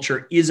arts and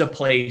culture is a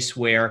place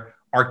where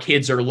our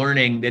kids are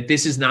learning that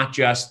this is not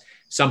just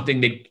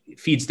something that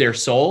feeds their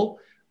soul,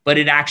 but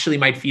it actually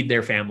might feed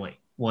their family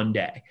one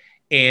day.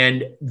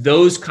 And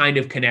those kind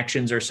of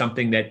connections are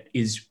something that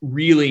is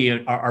really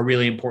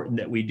important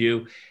that we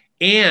do,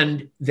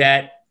 and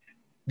that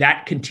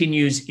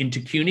continues into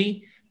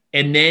CUNY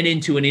and then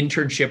into an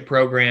internship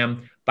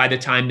program by the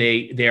time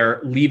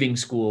they're leaving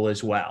school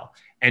as well.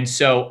 And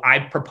so I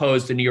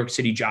proposed the New York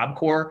City Job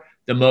Corps,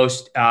 the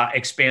most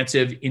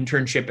expansive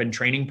internship and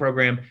training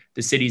program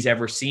the city's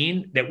ever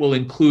seen, that will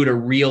include a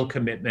real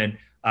commitment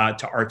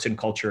to arts and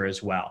culture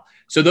as well.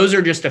 So those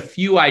are just a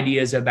few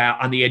ideas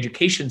about, on the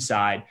education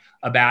side,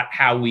 about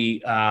how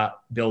we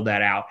build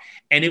that out.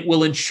 And it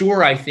will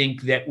ensure, I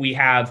think, that we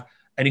have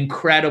an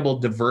incredible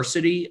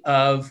diversity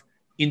of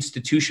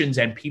institutions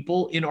and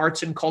people in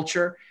arts and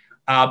culture.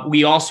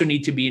 We also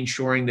need to be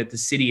ensuring that the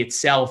city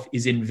itself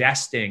is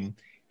investing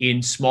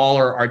in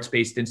smaller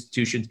arts-based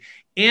institutions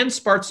and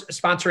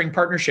sponsoring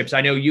partnerships.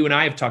 I know you and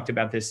I have talked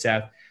about this,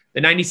 Seth.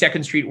 The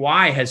 92nd Street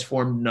Y has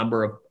formed a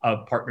number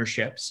of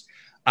partnerships.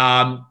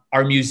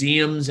 Our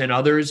museums and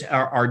others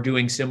are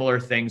doing similar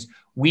things.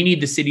 We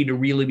need the city to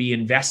really be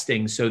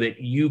investing so that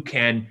you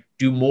can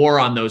do more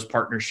on those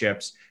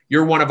partnerships.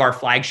 You're one of our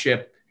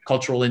flagship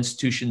cultural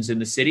institutions in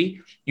the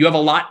city. You have a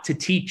lot to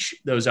teach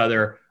those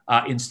other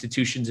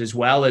institutions as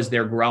well as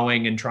they're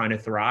growing and trying to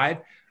thrive.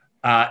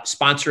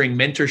 Sponsoring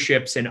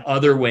mentorships and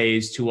other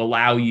ways to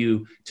allow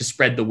you to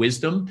spread the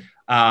wisdom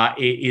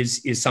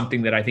is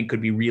something that I think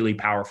could be really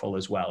powerful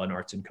as well in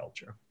arts and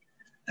culture.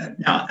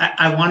 Now,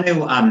 I want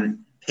to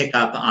pick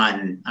up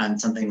on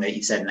something that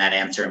you said in that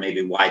answer, and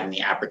maybe widen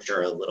the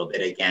aperture a little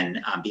bit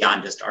again,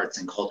 beyond just arts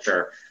and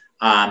culture.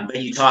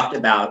 But you talked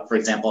about, for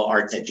example,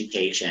 arts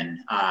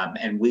education.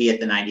 And we at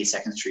the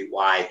 92nd Street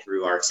Y,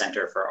 through our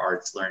Center for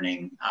Arts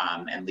Learning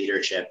and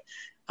Leadership,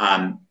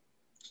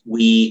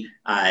 we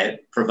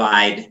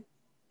provide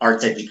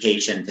arts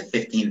education to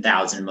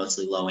 15,000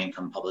 mostly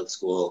low-income public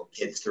school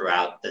kids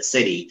throughout the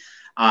city.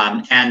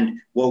 And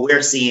what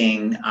we're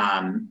seeing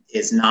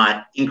is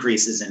not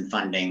increases in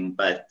funding,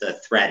 but the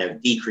threat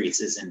of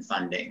decreases in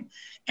funding.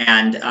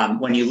 And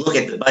when you look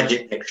at the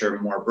budget picture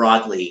more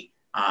broadly,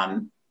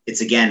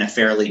 it's again a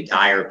fairly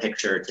dire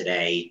picture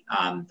today.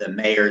 The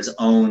mayor's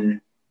own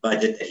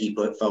budget that he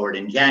put forward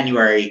in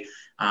January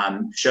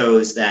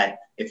shows that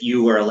if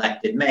you were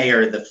elected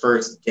mayor, the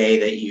first day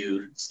that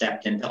you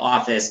stepped into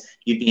office,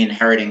 you'd be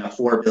inheriting a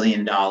 $4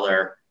 billion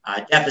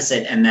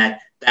deficit, and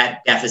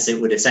that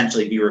deficit would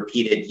essentially be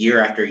repeated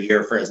year after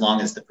year for as long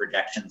as the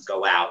projections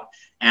go out.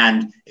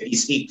 And if you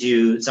speak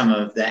to some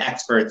of the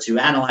experts who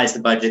analyze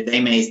the budget,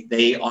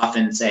 they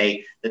often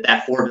say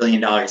that $4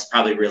 billion is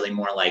probably really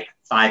more like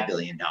 $5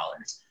 billion.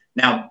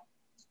 Now,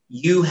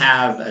 you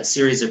have a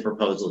series of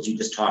proposals. You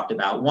just talked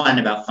about one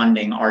about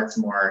funding arts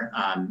more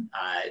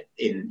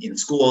in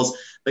schools,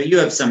 but you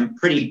have some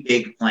pretty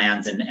big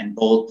plans and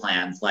bold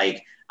plans,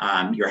 like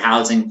your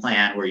housing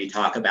plan, where you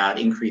talk about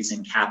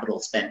increasing capital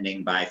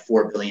spending by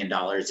 $4 billion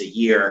a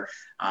year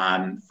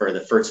for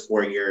the first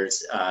 4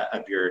 years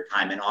of your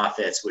time in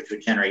office, which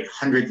would generate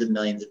hundreds of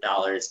millions of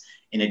dollars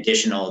in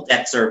additional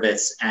debt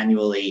service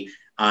annually.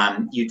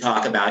 You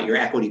talk about your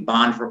equity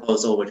bond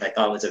proposal, which I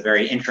thought was a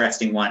very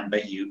interesting one,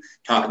 but you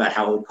talk about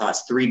how it would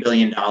cost $3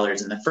 billion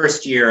in the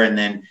first year and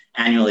then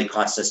annually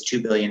cost us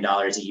 $2 billion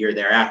a year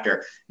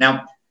thereafter.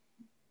 Now,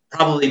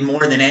 probably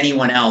more than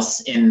anyone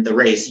else in the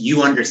race,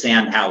 you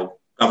understand how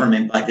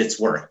government budgets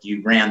work.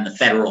 You ran the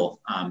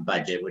federal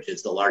budget, which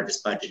is the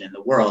largest budget in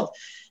the world.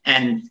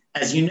 And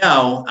as you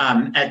know,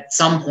 at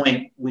some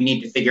point, we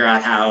need to figure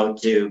out how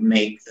to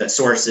make the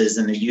sources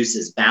and the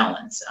uses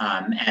balance.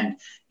 And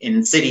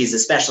in cities,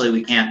 especially,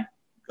 we can't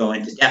go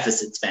into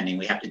deficit spending.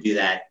 We have to do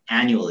that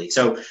annually.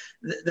 So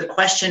the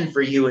question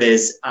for you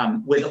is,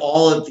 with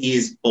all of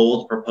these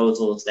bold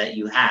proposals that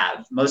you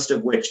have, most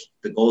of which,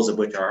 the goals of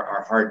which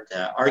are hard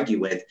to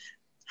argue with,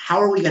 how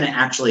are we going to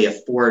actually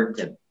afford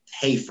to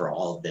pay for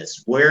all of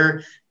this?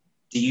 Where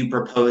do you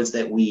propose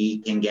that we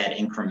can get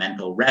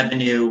incremental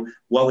revenue?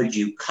 What would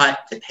you cut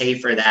to pay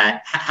for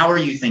that? How are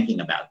you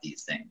thinking about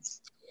these things?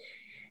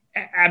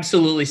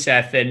 Absolutely,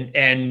 Seth.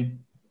 And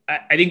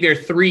I think there are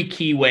three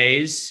key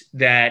ways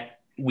that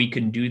we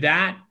can do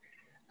that.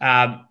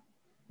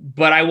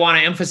 But I want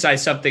to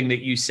emphasize something that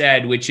you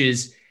said, which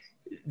is,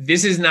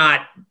 this is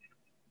not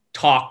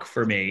talk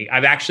for me.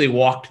 I've actually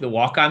walked the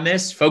walk on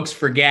this. Folks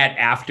forget,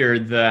 after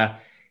the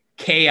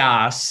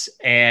chaos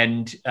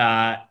and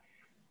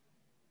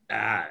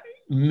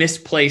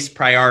misplaced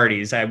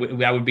priorities, that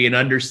would be an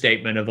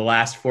understatement, of the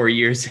last 4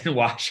 years in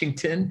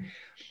Washington.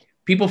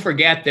 People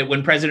forget that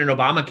when President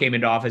Obama came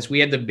into office, we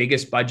had the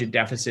biggest budget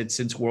deficit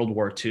since World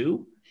War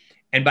II.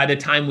 And by the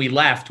time we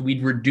left,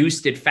 we'd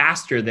reduced it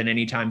faster than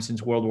any time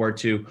since World War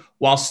II,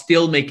 while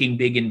still making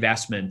big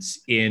investments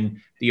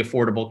in the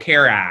Affordable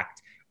Care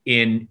Act,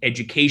 in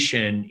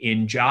education,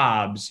 in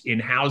jobs, in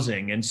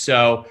housing. And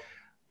so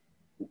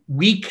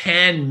we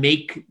can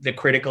make the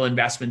critical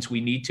investments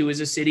we need to as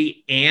a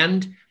city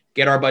and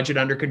get our budget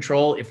under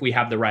control if we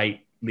have the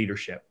right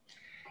leadership.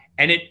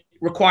 And it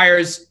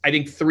requires, I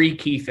think, three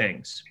key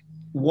things.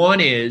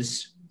 One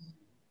is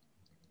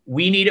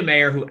we need a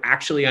mayor who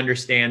actually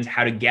understands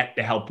how to get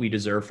the help we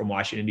deserve from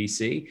Washington,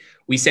 D.C.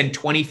 We send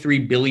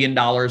 $23 billion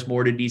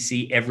more to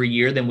D.C. every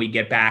year than we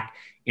get back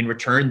in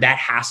return. That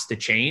has to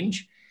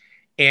change.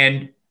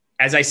 And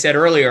as I said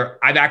earlier,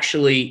 I've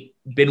actually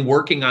been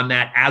working on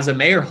that as a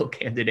mayoral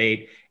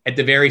candidate at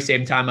the very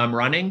same time I'm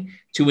running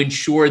to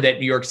ensure that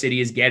New York City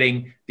is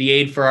getting the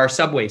aid for our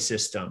subway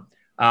system,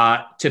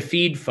 to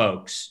feed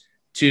folks,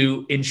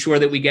 to ensure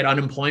that we get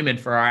unemployment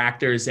for our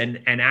actors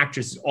and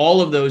actresses, all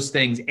of those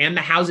things, and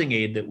the housing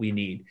aid that we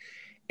need.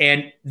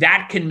 And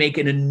that can make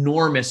an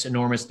enormous,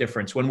 enormous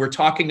difference. When we're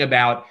talking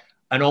about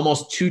an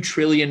almost $2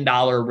 trillion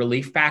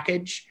relief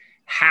package,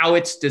 how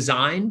it's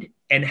designed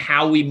and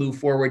how we move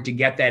forward to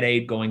get that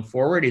aid going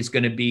forward is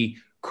going to be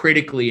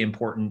critically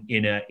important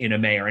in a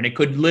mayor. And it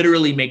could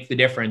literally make the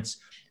difference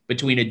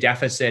between a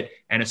deficit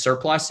and a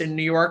surplus in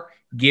New York,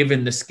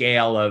 given the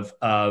scale of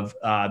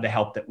the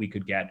help that we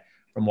could get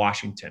from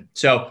Washington.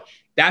 So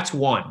that's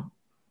one.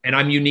 And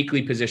I'm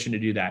uniquely positioned to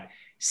do that.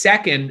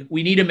 Second,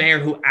 we need a mayor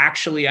who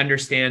actually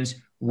understands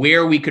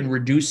where we can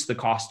reduce the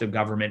cost of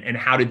government and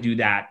how to do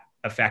that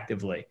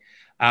effectively.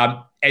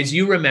 As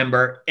you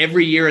remember,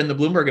 every year in the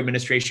Bloomberg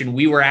administration,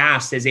 we were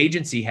asked as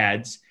agency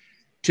heads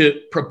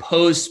to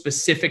propose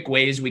specific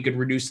ways we could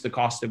reduce the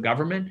cost of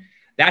government.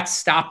 That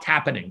stopped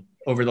happening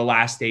over the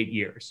last 8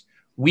 years.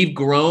 We've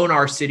grown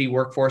our city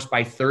workforce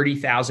by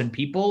 30,000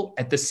 people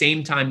at the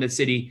same time the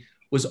city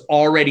was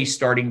already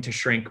starting to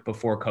shrink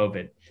before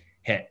COVID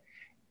hit.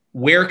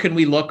 Where can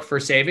we look for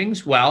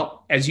savings?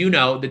 Well, as you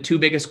know, the two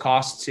biggest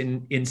costs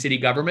in city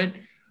government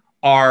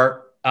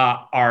are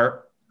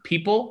our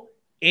people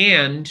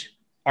and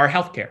our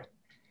healthcare.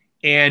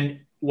 And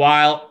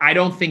while I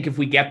don't think if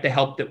we get the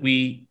help that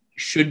we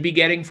should be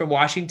getting from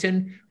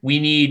Washington, we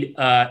need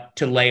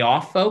to lay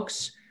off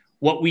folks,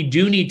 what we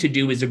do need to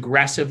do is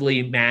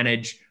aggressively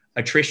manage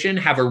attrition,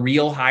 have a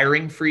real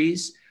hiring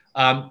freeze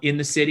in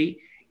the city,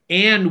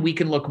 and we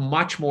can look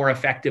much more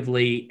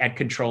effectively at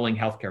controlling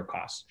healthcare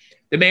costs.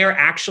 The mayor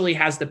actually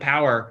has the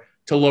power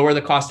to lower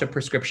the cost of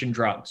prescription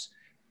drugs.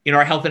 In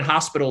our health and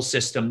hospital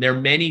system, there are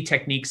many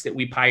techniques that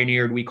we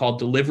pioneered, we call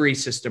delivery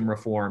system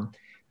reform,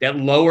 that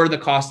lower the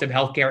cost of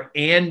healthcare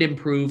and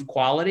improve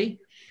quality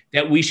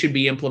that we should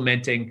be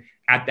implementing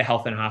at the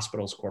Health and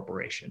Hospitals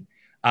Corporation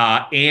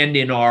and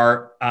in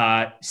our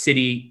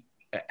city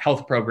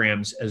health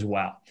programs as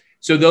well.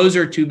 So those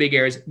are two big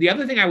areas. The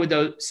other thing I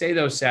would say,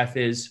 though, Seth,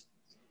 is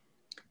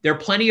there are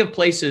plenty of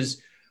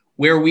places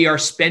where we are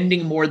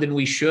spending more than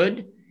we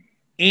should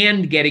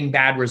and getting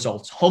bad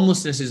results.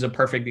 Homelessness is a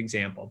perfect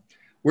example.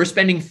 We're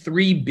spending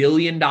 $3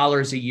 billion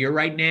a year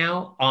right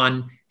now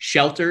on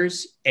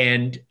shelters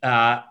and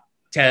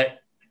to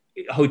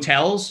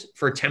hotels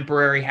for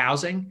temporary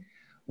housing,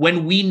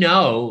 when we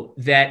know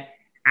that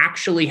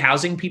actually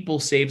housing people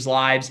saves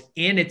lives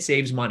and it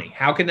saves money.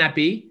 How can that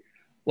be?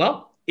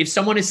 Well, if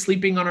someone is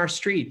sleeping on our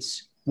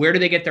streets, where do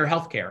they get their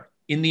health care?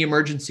 In the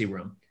emergency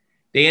room.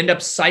 They end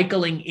up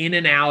cycling in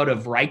and out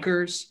of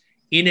Rikers,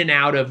 in and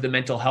out of the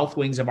mental health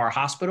wings of our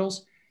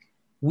hospitals.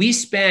 We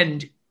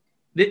spend,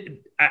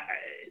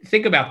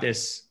 think about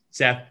this,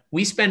 Seth,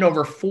 we spend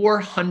over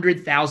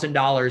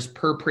 $400,000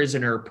 per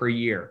prisoner per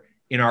year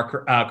in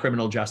our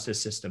criminal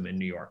justice system in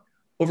New York.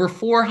 Over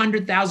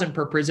 $400,000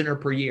 per prisoner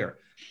per year.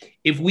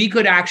 If we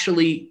could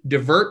actually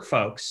divert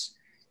folks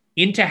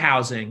into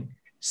housing,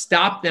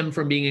 stop them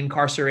from being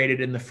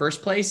incarcerated in the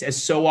first place,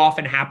 as so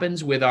often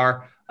happens with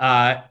our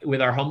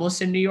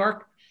homeless in New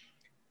York,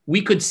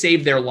 we could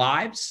save their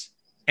lives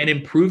and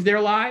improve their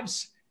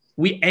lives.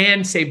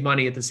 And save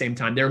money at the same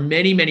time. There are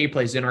many, many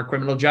places in our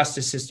criminal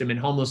justice system and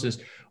homelessness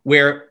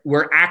where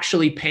we're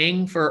actually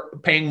paying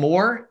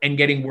more and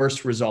getting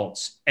worse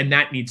results. And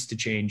that needs to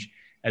change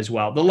as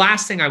well. The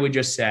last thing I would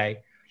just say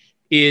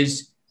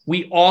is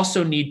we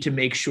also need to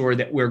make sure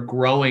that we're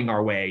growing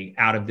our way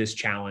out of this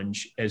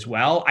challenge as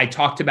well. I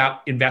talked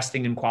about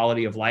investing in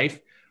quality of life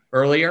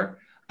earlier.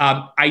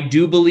 I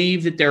do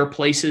believe that there are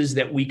places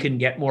that we can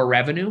get more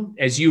revenue.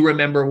 As you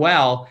remember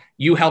well,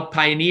 you helped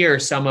pioneer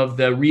some of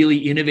the really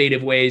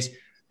innovative ways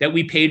that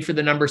we paid for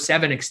the number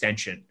 7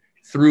 extension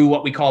through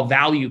what we call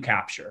value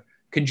capture,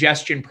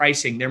 congestion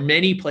pricing. There are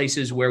many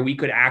places where we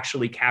could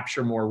actually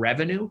capture more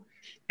revenue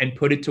and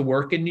put it to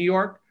work in New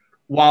York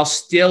while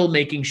still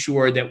making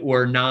sure that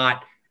we're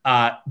not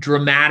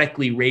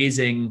dramatically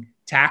raising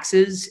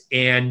taxes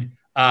and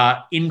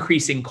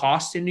increasing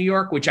costs in New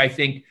York, which I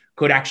think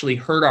could actually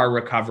hurt our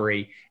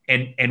recovery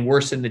and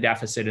worsen the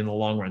deficit in the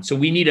long run. So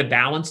we need a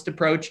balanced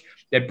approach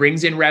that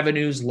brings in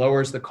revenues,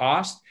 lowers the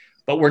cost,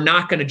 but we're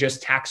not going to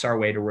just tax our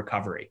way to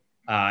recovery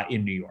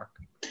in New York.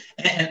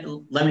 And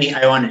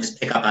I want to just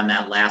pick up on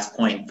that last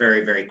point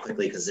very, very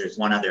quickly, because there's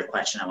one other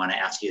question I want to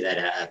ask you that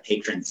a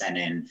patron sent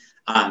in.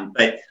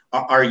 But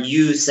are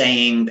you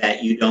saying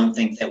that you don't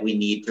think that we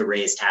need to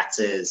raise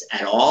taxes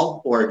at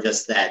all, or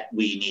just that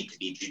we need to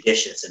be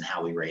judicious in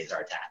how we raise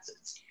our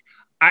taxes?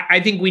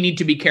 I think we need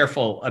to be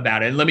careful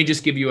about it. And let me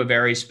just give you a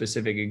very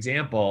specific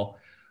example.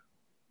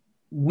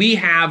 We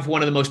have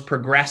one of the most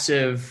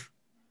progressive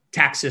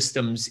tax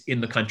systems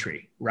in the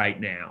country right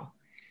now.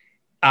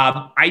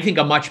 I think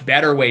a much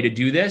better way to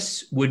do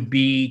this would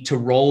be to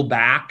roll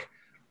back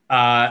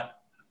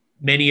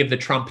many of the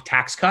Trump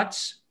tax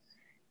cuts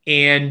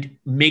and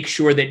make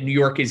sure that New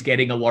York is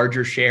getting a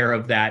larger share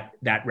of that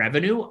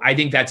revenue. I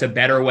think that's a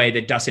better way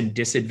that doesn't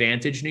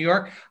disadvantage New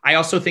York. I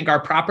also think our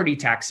property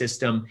tax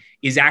system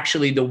is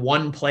actually the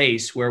one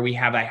place where we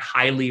have a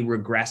highly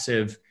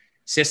regressive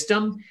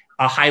system,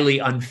 a highly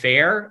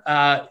unfair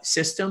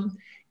system.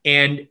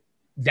 And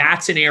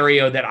that's an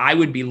area that I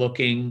would be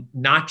looking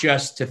not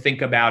just to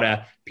think about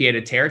a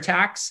pied-à-terre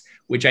tax,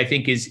 which I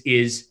think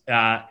is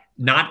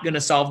not going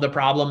to solve the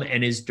problem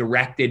and is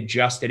directed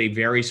just at a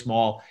very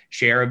small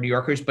share of New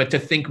Yorkers, but to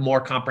think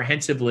more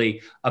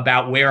comprehensively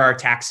about where our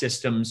tax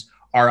systems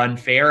are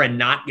unfair and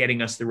not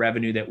getting us the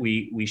revenue that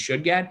we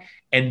should get.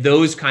 And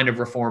those kind of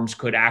reforms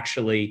could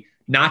actually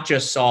not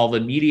just solve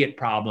immediate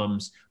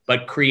problems,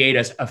 but create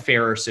a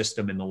fairer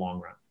system in the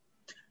long run.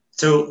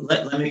 So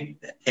let me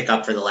pick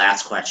up for the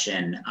last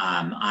question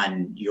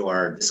on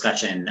your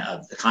discussion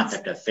of the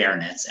concept of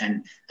fairness.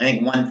 And I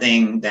think one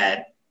thing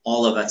that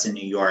all of us in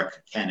New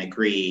York can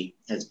agree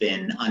has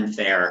been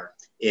unfair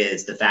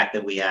is the fact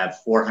that we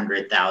have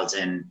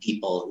 400,000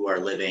 people who are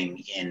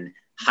living in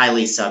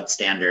highly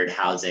substandard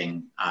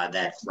housing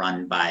that's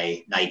run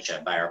by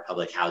NYCHA, by our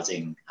Public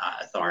Housing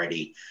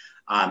Authority.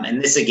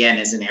 And this, again,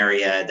 is an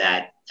area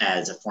that,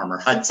 as a former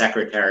HUD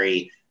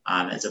secretary,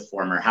 as a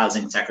former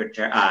housing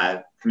secretary,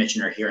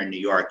 commissioner here in New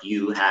York,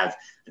 you have,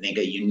 I think,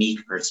 a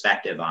unique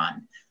perspective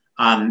on.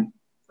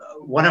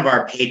 One of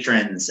our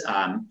patrons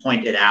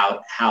pointed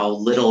out how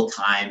little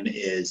time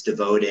is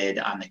devoted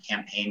on the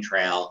campaign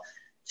trail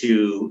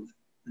to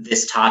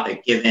this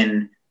topic,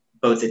 given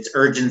both its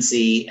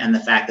urgency and the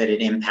fact that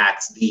it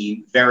impacts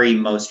the very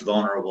most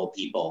vulnerable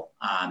people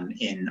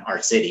in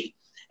our city.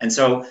 And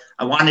so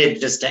I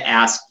wanted just to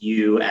ask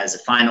you, as a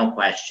final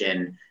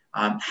question,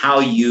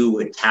 how you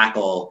would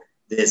tackle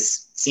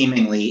this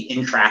seemingly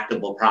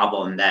intractable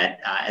problem that,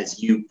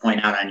 as you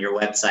point out on your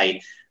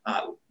website,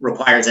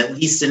 requires at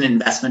least an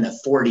investment of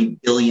 $40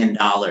 billion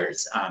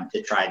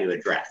to try to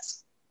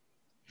address.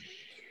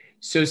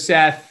 So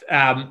Seth,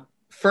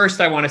 first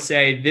I want to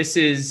say this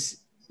is,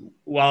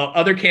 while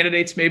other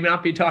candidates may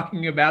not be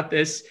talking about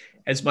this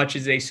as much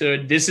as they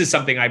should, this is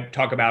something I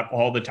talk about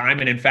all the time.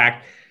 And in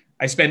fact,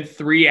 I spent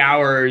 3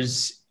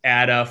 hours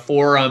at a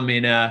forum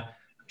in a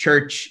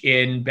church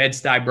in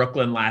Bed-Stuy,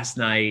 Brooklyn last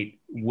night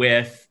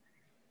with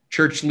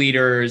church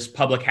leaders,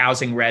 public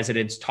housing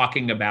residents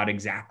talking about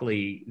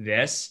exactly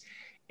this.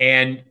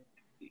 And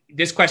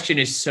this question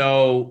is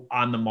so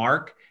on the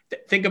mark.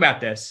 Think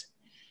about this.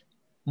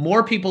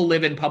 More people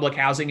live in public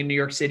housing in New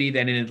York City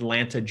than in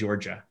Atlanta,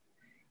 Georgia.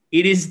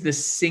 It is the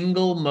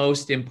single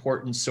most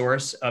important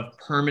source of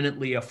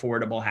permanently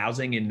affordable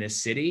housing in this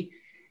city.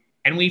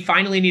 And we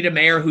finally need a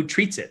mayor who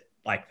treats it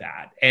like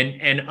that.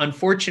 And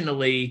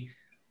unfortunately,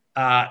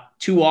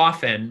 too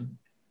often,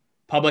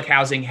 public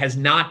housing has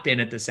not been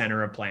at the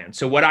center of plans.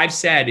 So what I've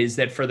said is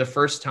that for the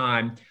first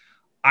time,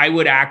 I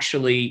would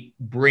actually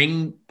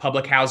bring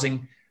public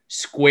housing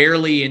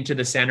squarely into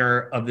the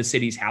center of the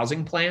city's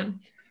housing plan.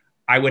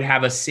 I would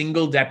have a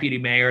single deputy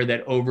mayor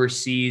that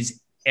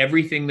oversees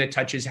everything that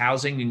touches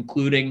housing,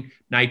 including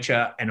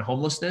NYCHA and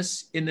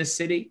homelessness in this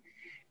city,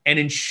 and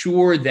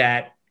ensure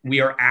that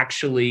we are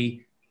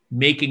actually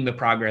making the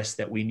progress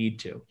that we need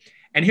to.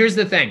 And here's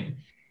the thing.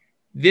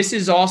 This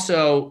is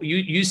also,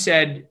 you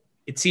said,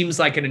 it seems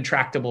like an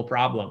intractable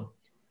problem.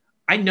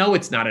 I know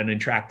it's not an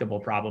intractable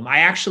problem. I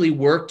actually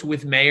worked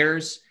with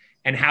mayors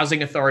and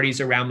housing authorities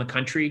around the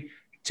country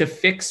to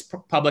fix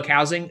public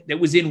housing that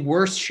was in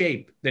worse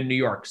shape than New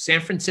York. San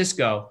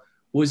Francisco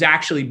was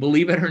actually,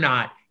 believe it or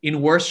not,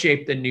 in worse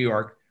shape than New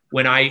York.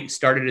 When I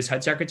started as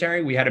HUD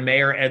secretary, we had a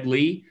mayor, Ed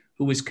Lee,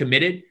 who was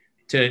committed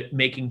to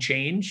making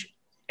change.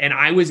 And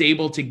I was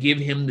able to give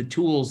him the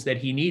tools that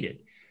he needed.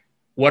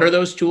 What are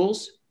those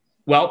tools?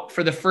 Well,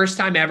 for the first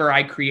time ever,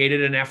 I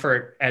created an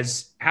effort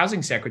as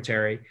housing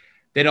secretary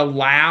that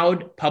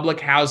allowed public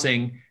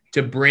housing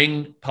to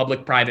bring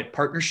public-private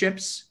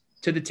partnerships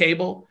to the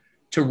table,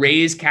 to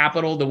raise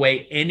capital the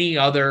way any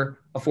other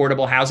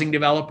affordable housing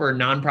developer,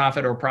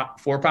 nonprofit or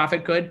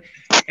for-profit could.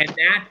 And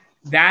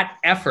that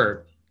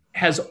effort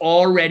has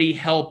already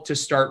helped to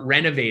start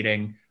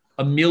renovating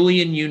 1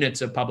 million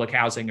units of public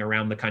housing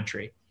around the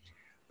country.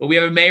 But we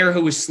have a mayor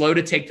who was slow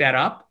to take that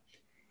up,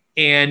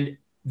 and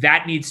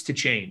that needs to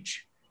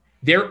change.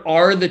 There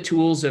are the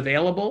tools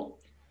available,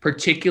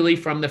 particularly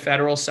from the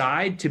federal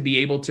side, to be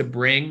able to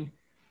bring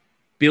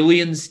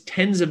billions,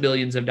 tens of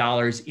billions of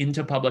dollars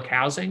into public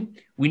housing.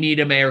 We need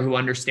a mayor who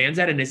understands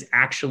that and is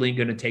actually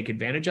going to take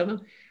advantage of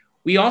them.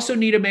 We also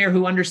need a mayor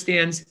who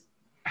understands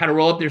how to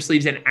roll up their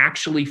sleeves and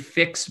actually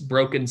fix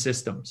broken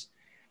systems.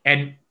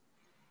 And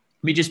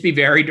let me just be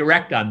very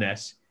direct on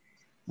this.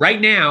 Right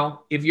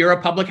now, if you're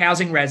a public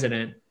housing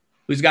resident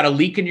who's got a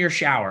leak in your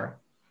shower,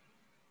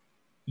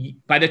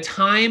 by the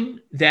time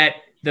that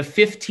the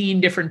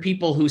 15 different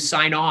people who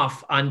sign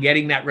off on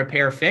getting that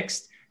repair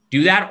fixed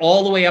do that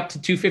all the way up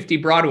to 250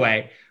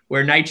 Broadway,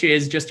 where NYCHA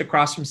is just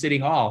across from City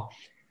Hall,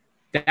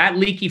 that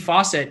leaky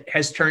faucet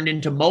has turned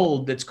into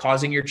mold that's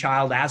causing your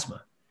child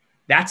asthma.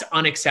 That's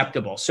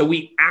unacceptable. So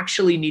we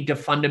actually need to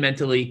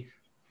fundamentally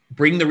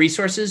bring the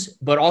resources,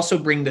 but also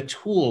bring the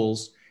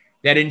tools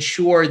that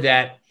ensure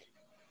that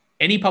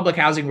any public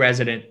housing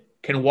resident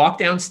can walk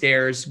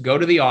downstairs, go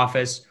to the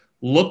office,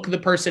 look the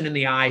person in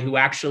the eye who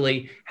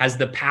actually has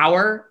the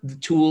power, the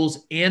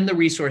tools, and the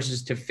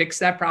resources to fix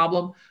that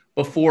problem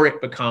before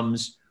it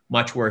becomes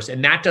much worse.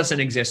 And that doesn't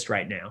exist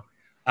right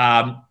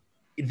now.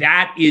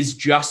 That is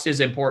just as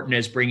important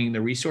as bringing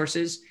the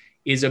resources,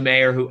 is a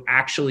mayor who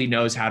actually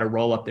knows how to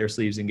roll up their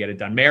sleeves and get it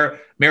done. Mayor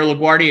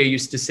LaGuardia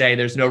used to say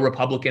there's no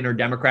Republican or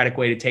Democratic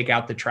way to take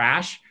out the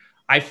trash.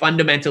 I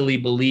fundamentally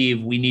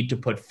believe we need to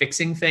put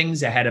fixing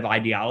things ahead of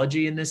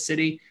ideology in this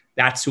city.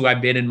 That's who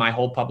I've been in my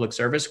whole public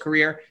service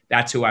career.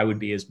 That's who I would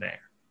be as mayor.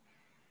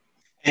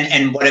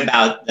 And what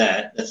about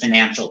the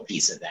financial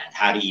piece of that?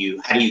 How do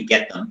you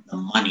get the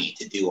money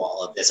to do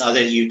all of this?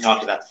 You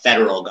talked about the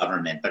federal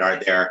government, but are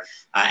there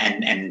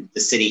and the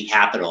city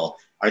capital?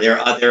 Are there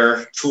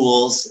other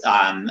tools?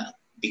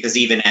 Because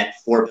even at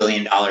 $4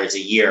 billion a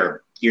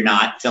year, you're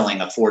not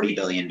filling a $40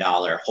 billion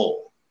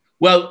hole.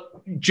 Well,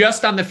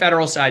 just on the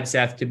federal side,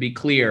 Seth, to be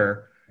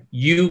clear,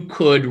 you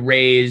could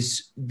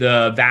raise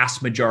the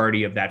vast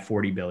majority of that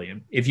 $40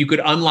 billion. If you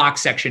could unlock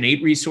Section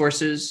 8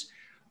 resources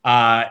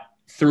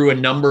through a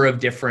number of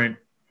different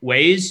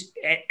ways,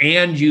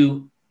 and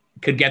you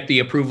could get the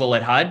approval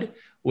at HUD,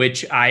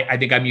 which I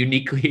think I'm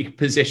uniquely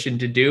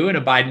positioned to do in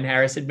a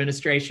Biden-Harris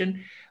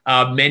administration.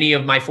 Many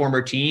of my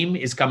former team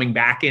is coming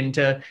back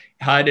into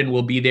HUD and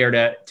will be there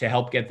to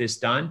help get this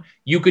done.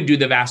 You could do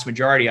the vast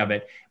majority of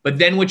it. But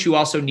then what you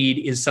also need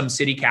is some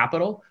city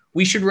capital.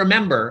 We should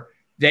remember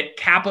that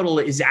capital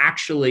is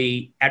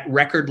actually at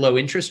record low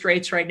interest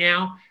rates right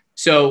now.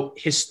 So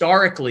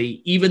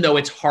historically, even though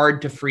it's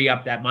hard to free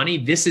up that money,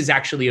 this is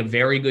actually a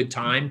very good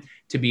time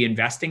to be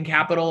investing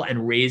capital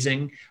and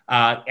raising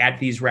at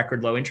these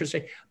record low interest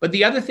rates. But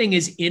the other thing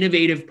is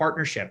innovative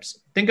partnerships.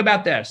 Think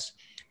about this.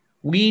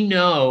 We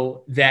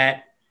know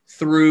that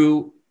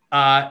through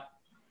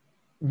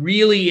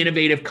really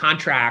innovative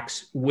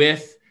contracts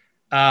with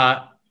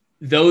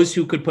those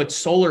who could put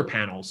solar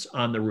panels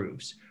on the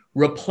roofs,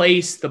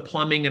 replace the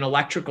plumbing and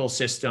electrical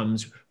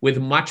systems with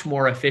much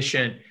more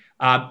efficient,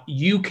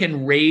 you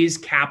can raise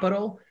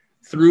capital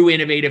through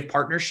innovative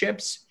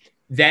partnerships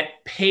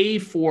that pay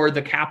for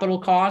the capital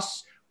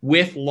costs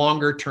with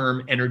longer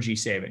term energy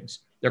savings.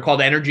 They're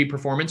called energy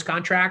performance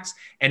contracts.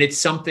 And it's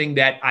something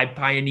that I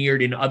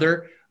pioneered in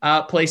other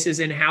places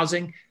in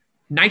housing.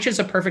 NYCHA is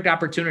a perfect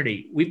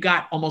opportunity. We've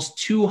got almost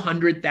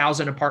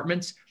 200,000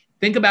 apartments.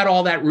 Think about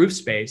all that roof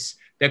space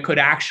that could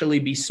actually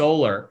be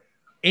solar.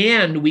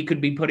 And we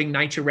could be putting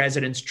NYCHA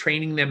residents,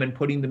 training them and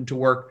putting them to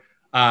work,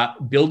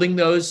 building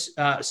those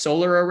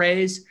solar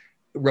arrays,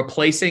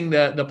 replacing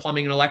the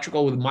plumbing and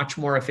electrical with much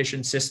more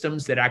efficient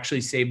systems that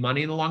actually save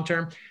money in the long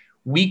term.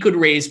 We could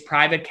raise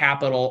private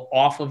capital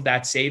off of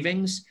that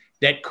savings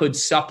that could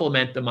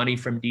supplement the money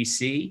from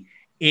DC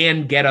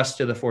and get us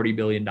to the $40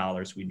 billion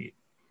we need.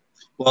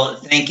 Well,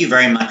 thank you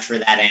very much for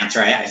that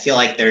answer. I feel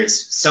like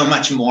there's so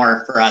much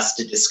more for us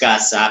to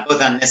discuss,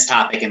 both on this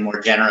topic and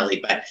more generally,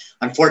 but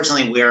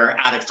unfortunately we're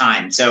out of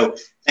time. So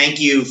thank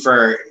you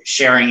for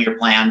sharing your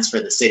plans for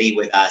the city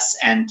with us.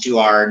 And to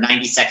our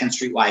 92nd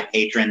Street Y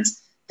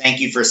patrons, thank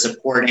you for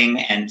supporting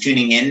and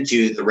tuning in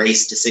to the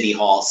Race to City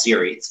Hall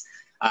series.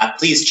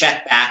 Please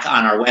check back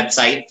on our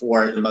website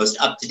for the most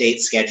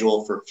up-to-date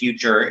schedule for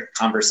future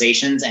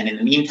conversations. And in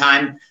the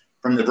meantime,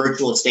 from the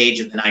virtual stage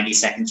of the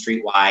 92nd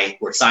Street Y,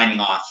 we're signing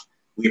off.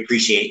 We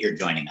appreciate your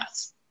joining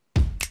us.